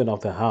goodman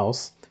of the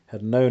house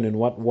had known in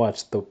what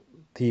watch the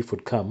thief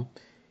would come,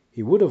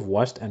 he would have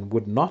watched and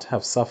would not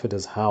have suffered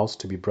his house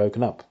to be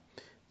broken up.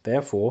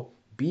 Therefore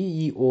be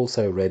ye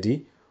also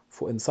ready,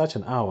 for in such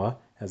an hour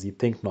as ye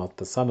think not,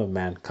 the Son of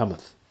Man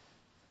cometh.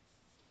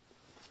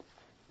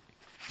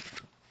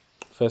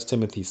 1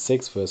 Timothy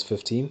 6 verse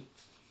 15.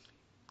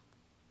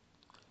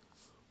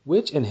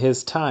 Which in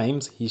his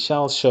times he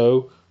shall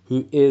show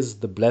who is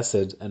the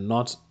blessed and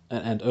not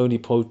and only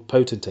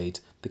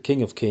potentate, the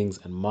King of kings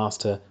and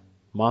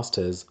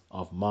masters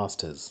of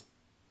masters.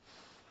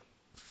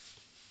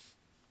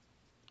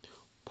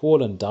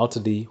 Paul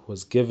undoubtedly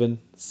was given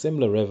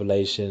similar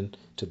revelation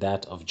to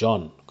that of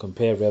John.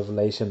 Compare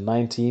Revelation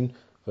 19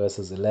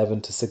 verses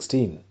 11 to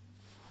 16.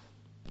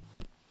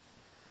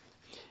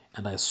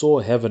 And I saw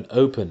heaven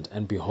opened,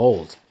 and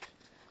behold,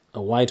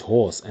 a white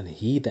horse, and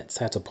he that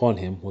sat upon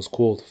him was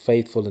called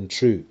Faithful and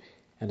True,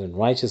 and in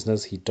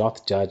righteousness he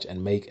doth judge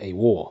and make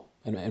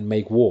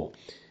war.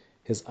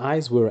 His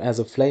eyes were as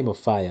a flame of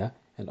fire,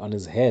 and on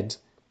his head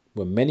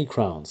were many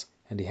crowns,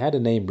 and he had a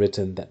name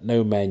written that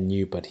no man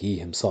knew but he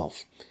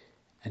himself.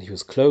 And he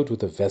was clothed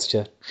with a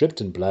vesture dripped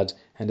in blood,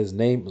 and his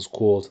name was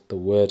called the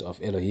Word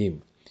of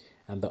Elohim.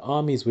 And the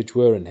armies which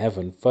were in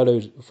heaven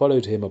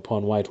followed him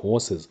upon white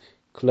horses,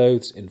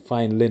 clothed in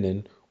fine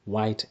linen,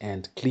 white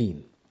and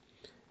clean.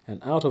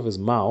 And out of his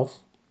mouth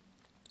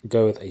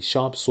goeth a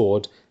sharp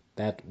sword,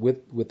 that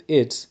with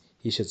it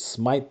he should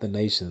smite the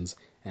nations,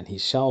 and he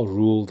shall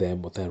rule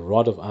them with a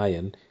rod of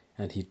iron,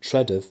 and he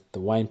treadeth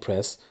the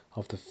winepress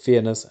of the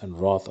fierceness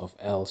and wrath of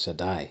El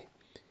Shaddai.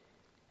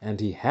 And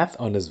he hath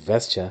on his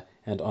vesture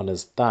and on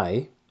his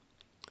thigh,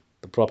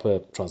 the proper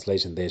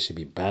translation there should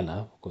be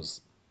banner, because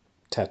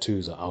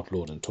tattoos are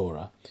outlawed in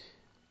Torah,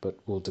 but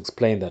we'll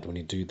explain that when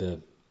we do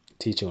the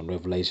teaching on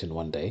Revelation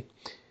one day.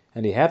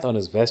 And he hath on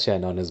his vesture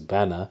and on his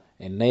banner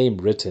a name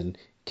written,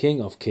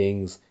 King of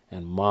kings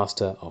and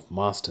Master of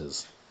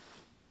masters.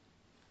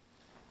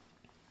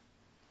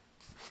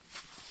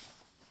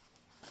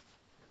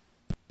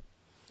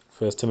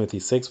 First Timothy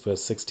 6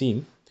 verse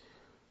 16.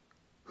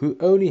 Who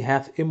only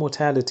hath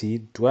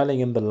immortality,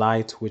 dwelling in the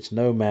light which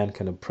no man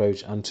can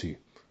approach unto,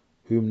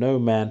 whom no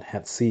man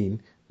hath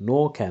seen,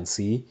 nor can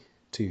see,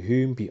 to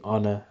whom be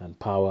honor and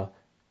power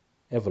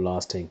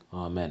everlasting.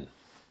 Amen.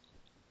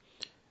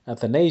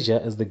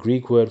 Athanasia is the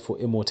Greek word for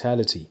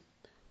immortality.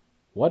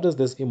 What does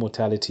this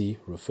immortality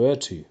refer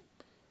to?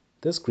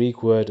 This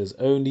Greek word is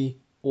only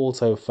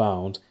also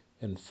found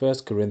in 1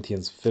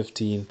 Corinthians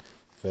 15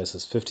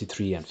 verses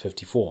 53 and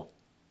 54,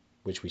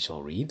 which we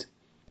shall read.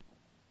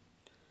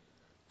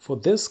 For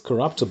this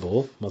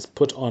corruptible must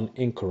put on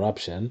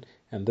incorruption,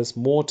 and this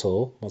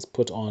mortal must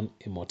put on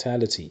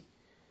immortality.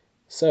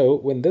 So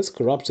when this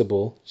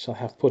corruptible shall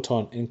have put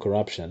on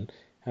incorruption,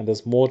 and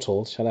this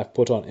mortal shall have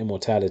put on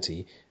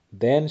immortality,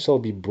 then shall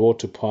be brought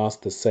to pass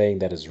the saying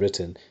that is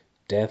written,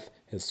 Death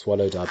is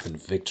swallowed up in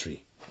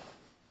victory.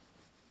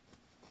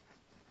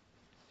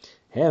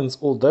 Hence,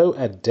 although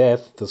at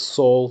death the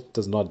soul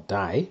does not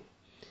die,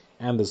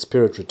 and the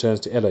spirit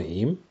returns to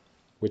Elohim,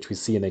 which we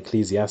see in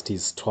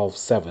Ecclesiastes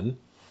 12:7,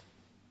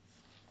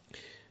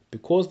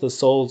 because the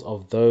souls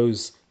of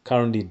those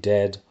currently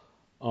dead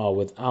are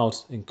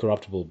without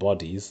incorruptible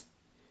bodies,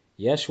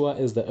 Yeshua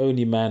is the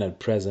only man at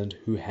present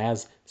who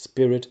has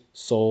spirit,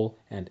 soul,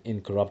 and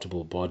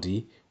incorruptible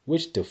body,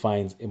 which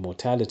defines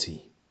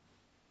immortality.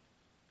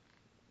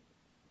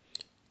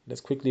 Let's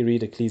quickly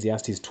read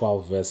Ecclesiastes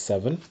 12 verse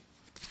 7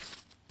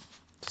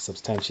 to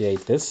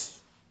substantiate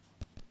this.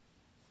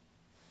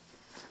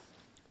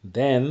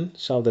 Then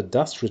shall the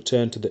dust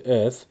return to the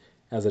earth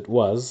as it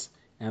was,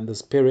 and the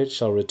spirit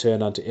shall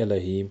return unto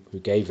Elohim who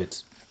gave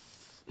it.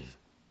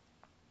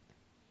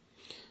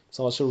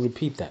 So I shall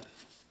repeat that.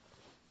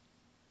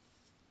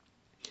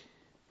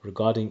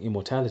 Regarding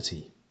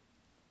immortality,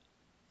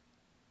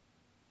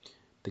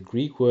 the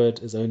Greek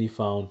word is only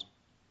found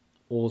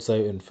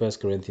also in 1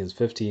 Corinthians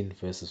 15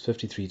 verses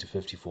 53 to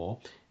 54.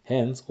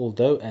 Hence,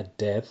 although at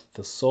death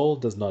the soul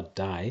does not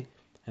die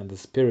and the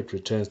spirit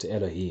returns to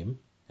Elohim,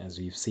 as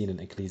we've seen in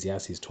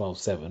Ecclesiastes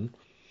 12:7,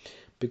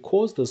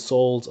 because the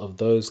souls of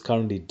those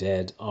currently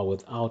dead are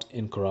without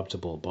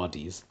incorruptible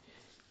bodies,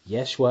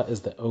 Yeshua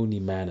is the only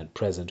man at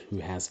present who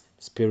has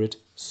spirit,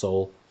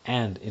 soul,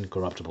 and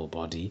incorruptible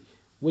body,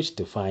 which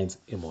defines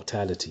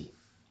immortality.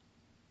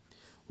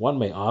 One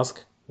may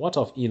ask, What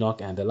of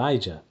Enoch and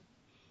Elijah?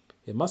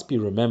 It must be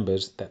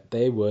remembered that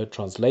they were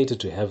translated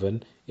to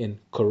heaven in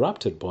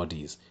corrupted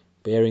bodies,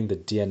 bearing the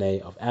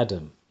DNA of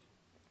Adam.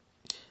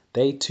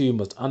 They too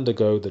must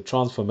undergo the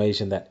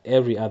transformation that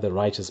every other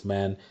righteous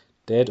man,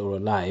 dead or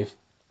alive,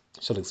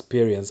 shall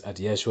experience at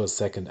Yeshua's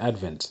second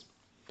advent.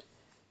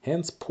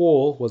 Hence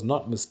Paul was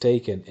not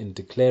mistaken in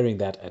declaring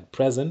that at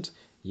present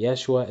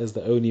Yeshua is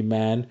the only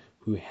man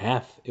who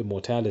hath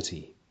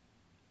immortality.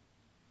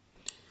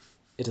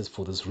 It is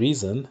for this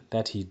reason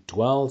that he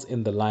dwells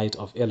in the light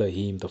of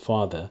Elohim the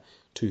Father,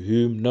 to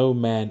whom no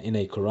man in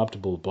a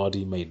corruptible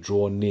body may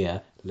draw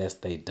near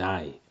lest they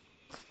die.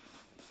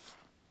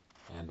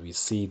 And we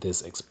see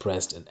this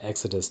expressed in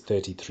Exodus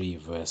 33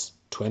 verse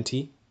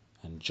 20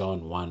 and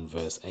John 1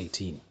 verse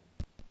 18.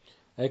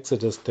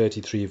 Exodus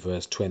 33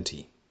 verse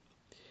 20.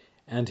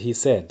 And he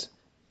said,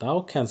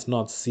 Thou canst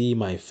not see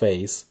my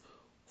face,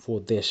 for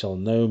there shall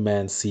no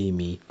man see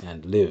me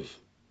and live.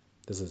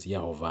 This is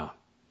Yehovah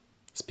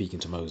speaking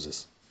to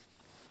Moses.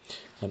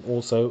 And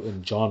also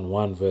in John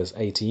 1 verse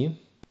 18,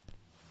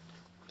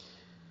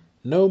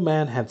 No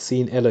man hath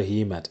seen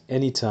Elohim at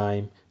any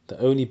time, the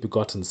only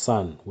begotten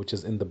Son, which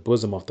is in the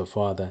bosom of the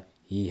Father,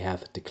 he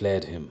hath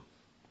declared him.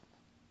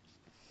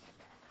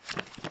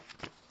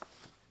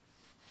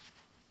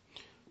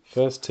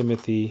 1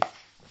 Timothy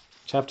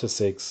chapter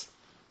 6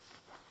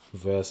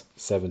 verse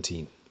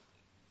 17.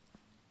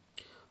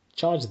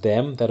 Charge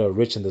them that are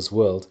rich in this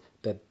world,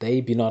 that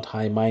they be not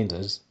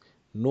high-minded,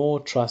 nor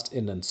trust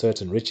in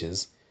uncertain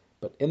riches,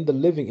 but in the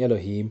living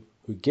Elohim,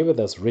 who giveth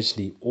us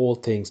richly all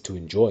things to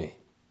enjoy.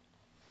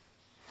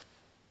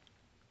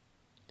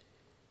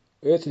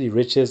 Earthly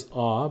riches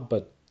are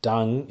but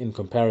dung in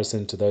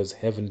comparison to those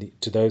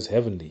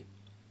heavenly.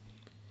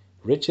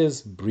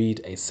 Riches breed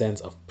a sense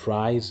of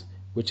pride,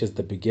 which is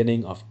the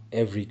beginning of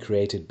every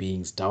created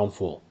being's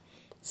downfall,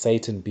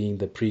 Satan being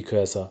the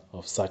precursor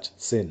of such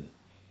sin.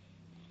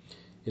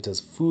 It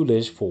is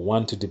foolish for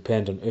one to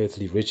depend on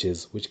earthly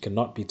riches which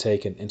cannot be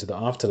taken into the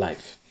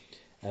afterlife,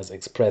 as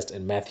expressed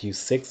in Matthew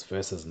 6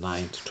 verses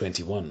 9 to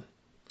 21.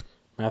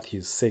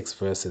 Matthew 6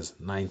 verses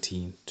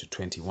 19 to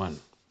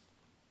 21.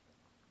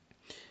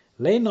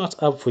 Lay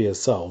not up for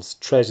yourselves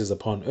treasures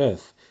upon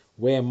earth,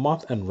 where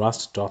moth and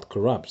rust doth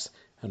corrupt,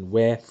 and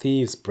where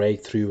thieves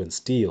break through and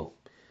steal.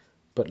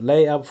 But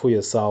lay up for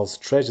yourselves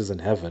treasures in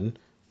heaven,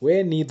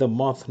 where neither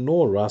moth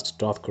nor rust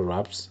doth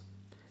corrupt,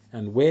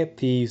 and where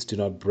thieves do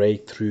not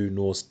break through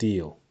nor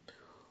steal.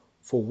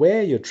 For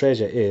where your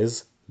treasure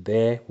is,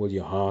 there will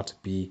your heart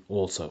be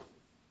also.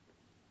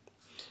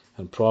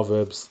 And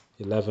Proverbs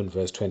 11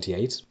 verse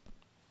 28.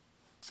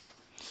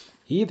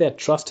 He that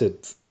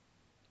trusteth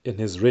in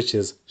his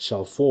riches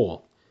shall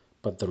fall,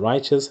 but the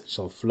righteous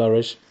shall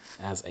flourish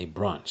as a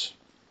branch.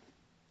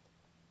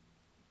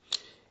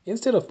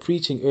 Instead of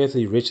preaching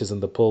earthly riches in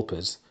the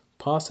pulpit,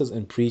 pastors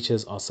and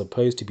preachers are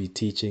supposed to be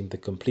teaching the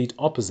complete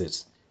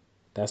opposite.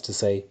 That's to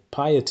say,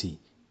 piety,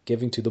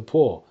 giving to the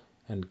poor,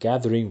 and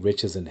gathering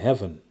riches in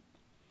heaven.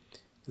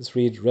 Let's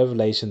read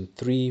Revelation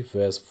 3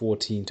 verse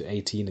 14 to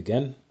 18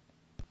 again.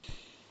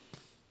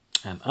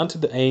 And unto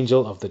the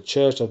angel of the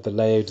church of the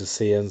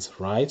Laodiceans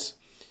write,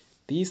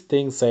 These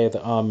things saith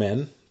the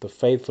Amen, the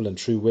faithful and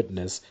true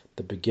witness,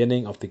 the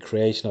beginning of the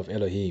creation of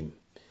Elohim.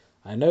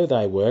 I know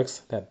thy works,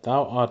 that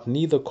thou art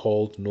neither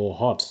cold nor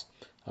hot.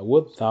 I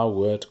would thou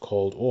wert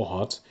cold or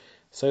hot.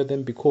 So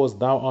then, because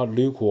thou art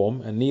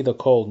lukewarm, and neither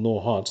cold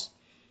nor hot,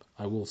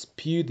 I will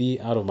spew thee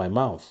out of my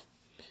mouth.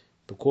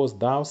 Because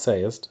thou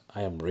sayest,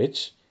 I am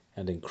rich,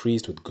 and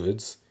increased with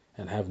goods,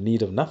 and have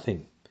need of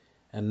nothing,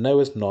 and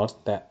knowest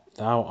not that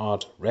thou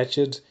art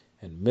wretched,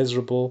 and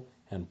miserable,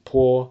 and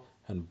poor,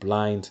 and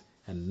blind,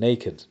 and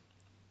naked.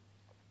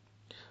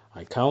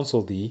 I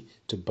counsel thee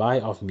to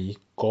buy of me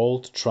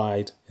gold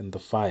tried in the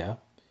fire,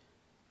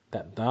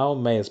 that thou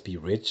mayest be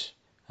rich,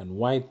 and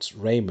white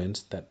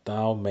raiment, that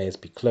thou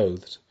mayest be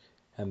clothed,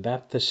 and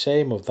that the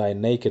shame of thy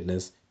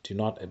nakedness do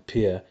not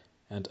appear,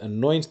 and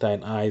anoint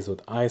thine eyes with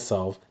eye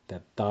salve,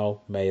 that thou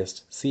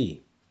mayest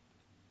see.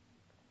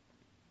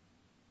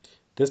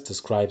 This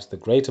describes the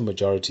greater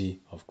majority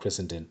of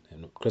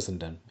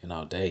Christendom in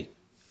our day,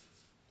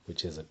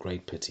 which is a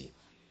great pity.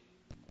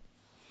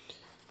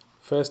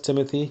 1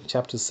 Timothy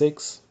chapter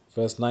 6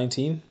 verse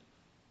 19.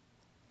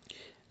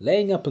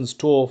 Laying up in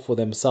store for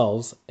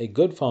themselves a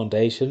good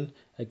foundation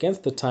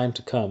against the time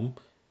to come,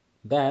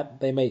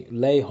 that they may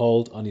lay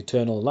hold on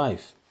eternal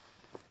life.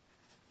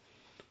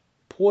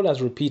 Paul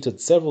has repeated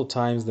several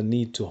times the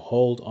need to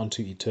hold on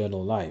to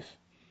eternal life.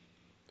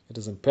 It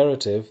is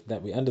imperative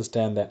that we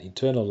understand that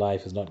eternal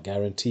life is not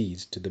guaranteed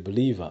to the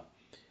believer.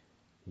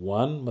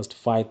 One must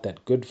fight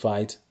that good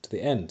fight to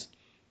the end.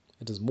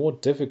 It is more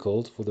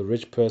difficult for the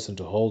rich person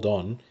to hold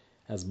on,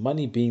 as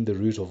money, being the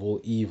root of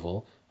all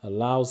evil,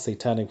 allows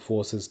satanic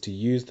forces to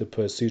use the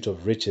pursuit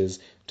of riches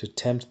to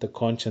tempt the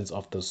conscience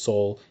of the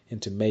soul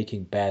into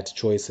making bad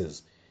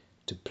choices,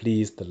 to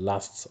please the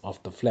lusts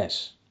of the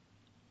flesh.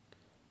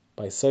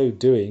 By so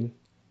doing,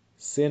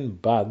 sin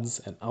buds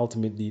and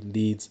ultimately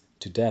leads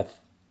to death,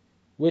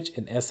 which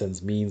in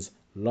essence means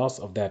loss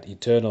of that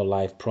eternal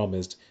life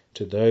promised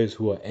to those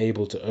who are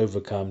able to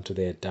overcome to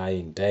their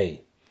dying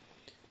day.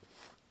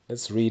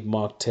 Let's read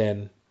Mark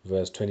 10,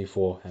 verse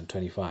 24 and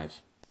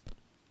 25.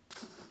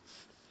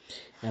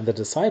 And the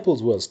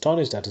disciples were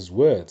astonished at his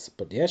words.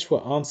 But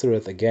Yeshua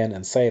answereth again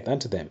and saith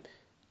unto them,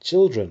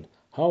 Children,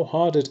 how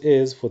hard it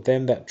is for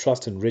them that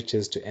trust in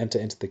riches to enter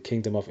into the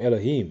kingdom of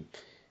Elohim.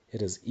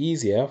 It is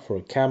easier for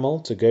a camel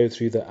to go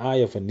through the eye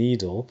of a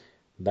needle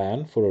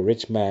than for a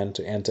rich man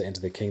to enter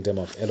into the kingdom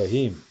of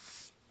Elohim.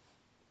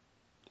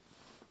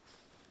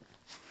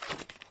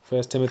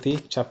 1 Timothy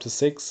chapter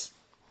 6,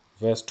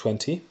 verse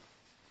 20.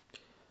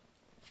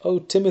 O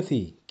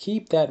Timothy,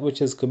 keep that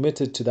which is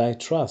committed to thy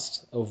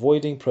trust,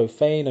 avoiding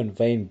profane and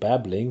vain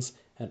babblings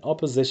and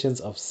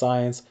oppositions of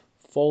science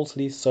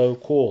falsely so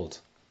called.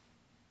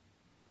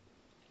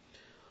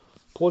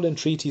 Paul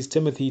entreats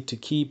Timothy to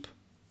keep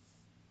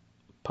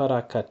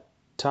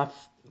parakatatheke,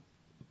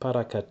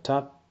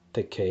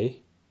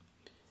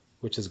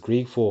 which is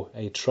Greek for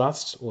a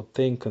trust or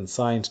thing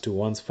consigned to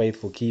one's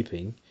faithful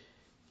keeping,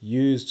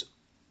 used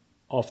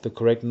of the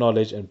correct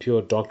knowledge and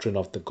pure doctrine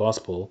of the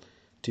gospel,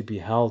 to be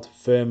held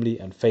firmly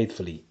and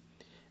faithfully,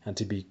 and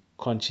to be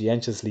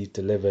conscientiously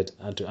delivered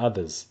unto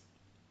others.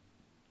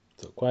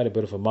 So quite a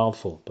bit of a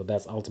mouthful, but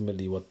that's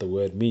ultimately what the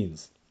word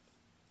means.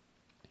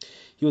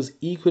 He was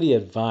equally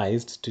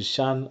advised to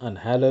shun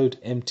unhallowed,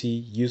 empty,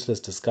 useless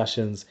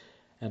discussions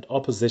and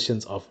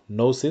oppositions of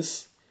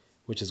gnosis,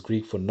 which is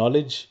Greek for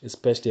knowledge,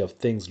 especially of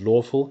things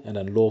lawful and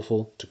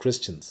unlawful to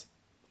Christians.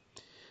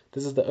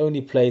 This is the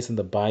only place in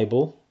the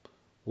Bible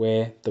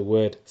where the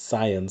word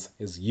science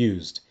is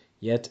used,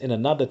 yet in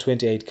another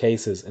 28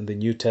 cases in the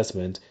New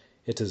Testament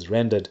it is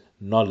rendered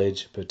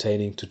knowledge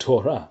pertaining to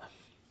Torah.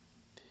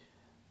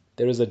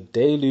 There is a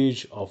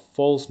deluge of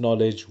false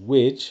knowledge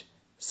which,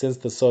 since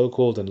the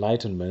so-called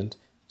Enlightenment,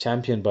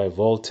 championed by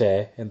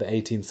Voltaire in the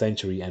 18th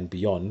century and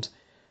beyond,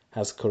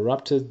 has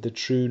corrupted the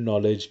true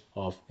knowledge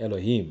of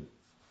Elohim.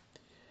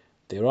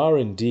 There are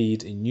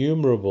indeed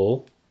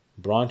innumerable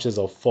branches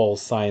of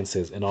false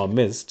sciences in our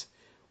midst,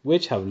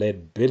 which have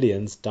led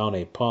billions down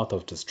a path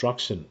of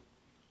destruction.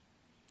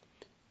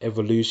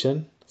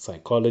 Evolution,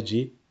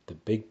 psychology, the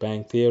Big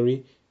Bang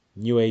Theory,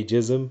 New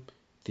Ageism,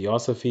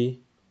 Theosophy,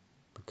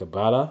 the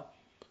Kabbalah,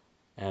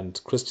 and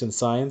Christian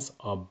Science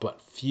are but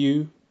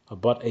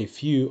a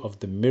few of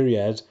the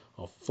myriad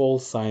of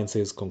false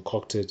sciences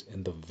concocted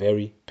in the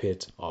very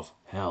pit of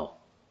hell.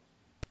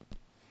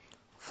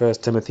 1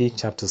 Timothy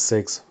chapter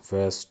 6,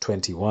 verse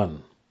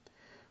 21.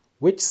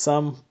 Which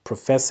some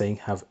professing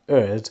have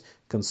erred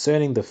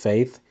concerning the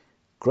faith,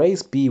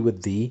 grace be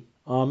with thee.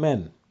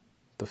 Amen.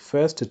 The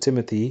first to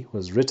Timothy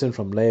was written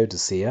from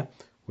Laodicea,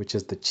 which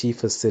is the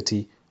chiefest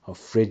city of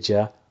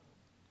Phrygia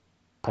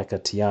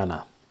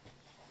Pakatiana.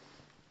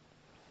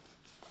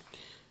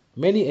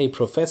 Many a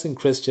professing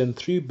Christian,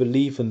 through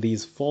belief in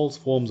these false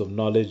forms of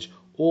knowledge,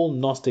 all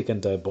Gnostic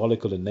and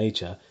diabolical in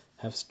nature,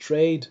 have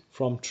strayed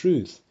from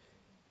truth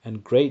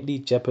and greatly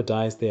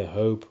jeopardized their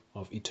hope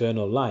of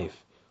eternal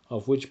life,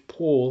 of which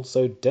Paul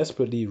so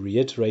desperately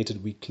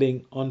reiterated we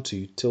cling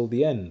onto till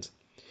the end.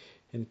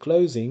 In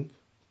closing,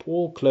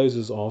 Paul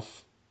closes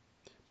off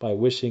by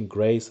wishing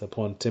grace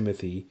upon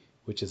Timothy,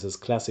 which is his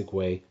classic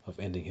way of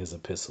ending his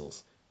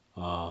epistles.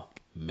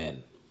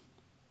 Amen.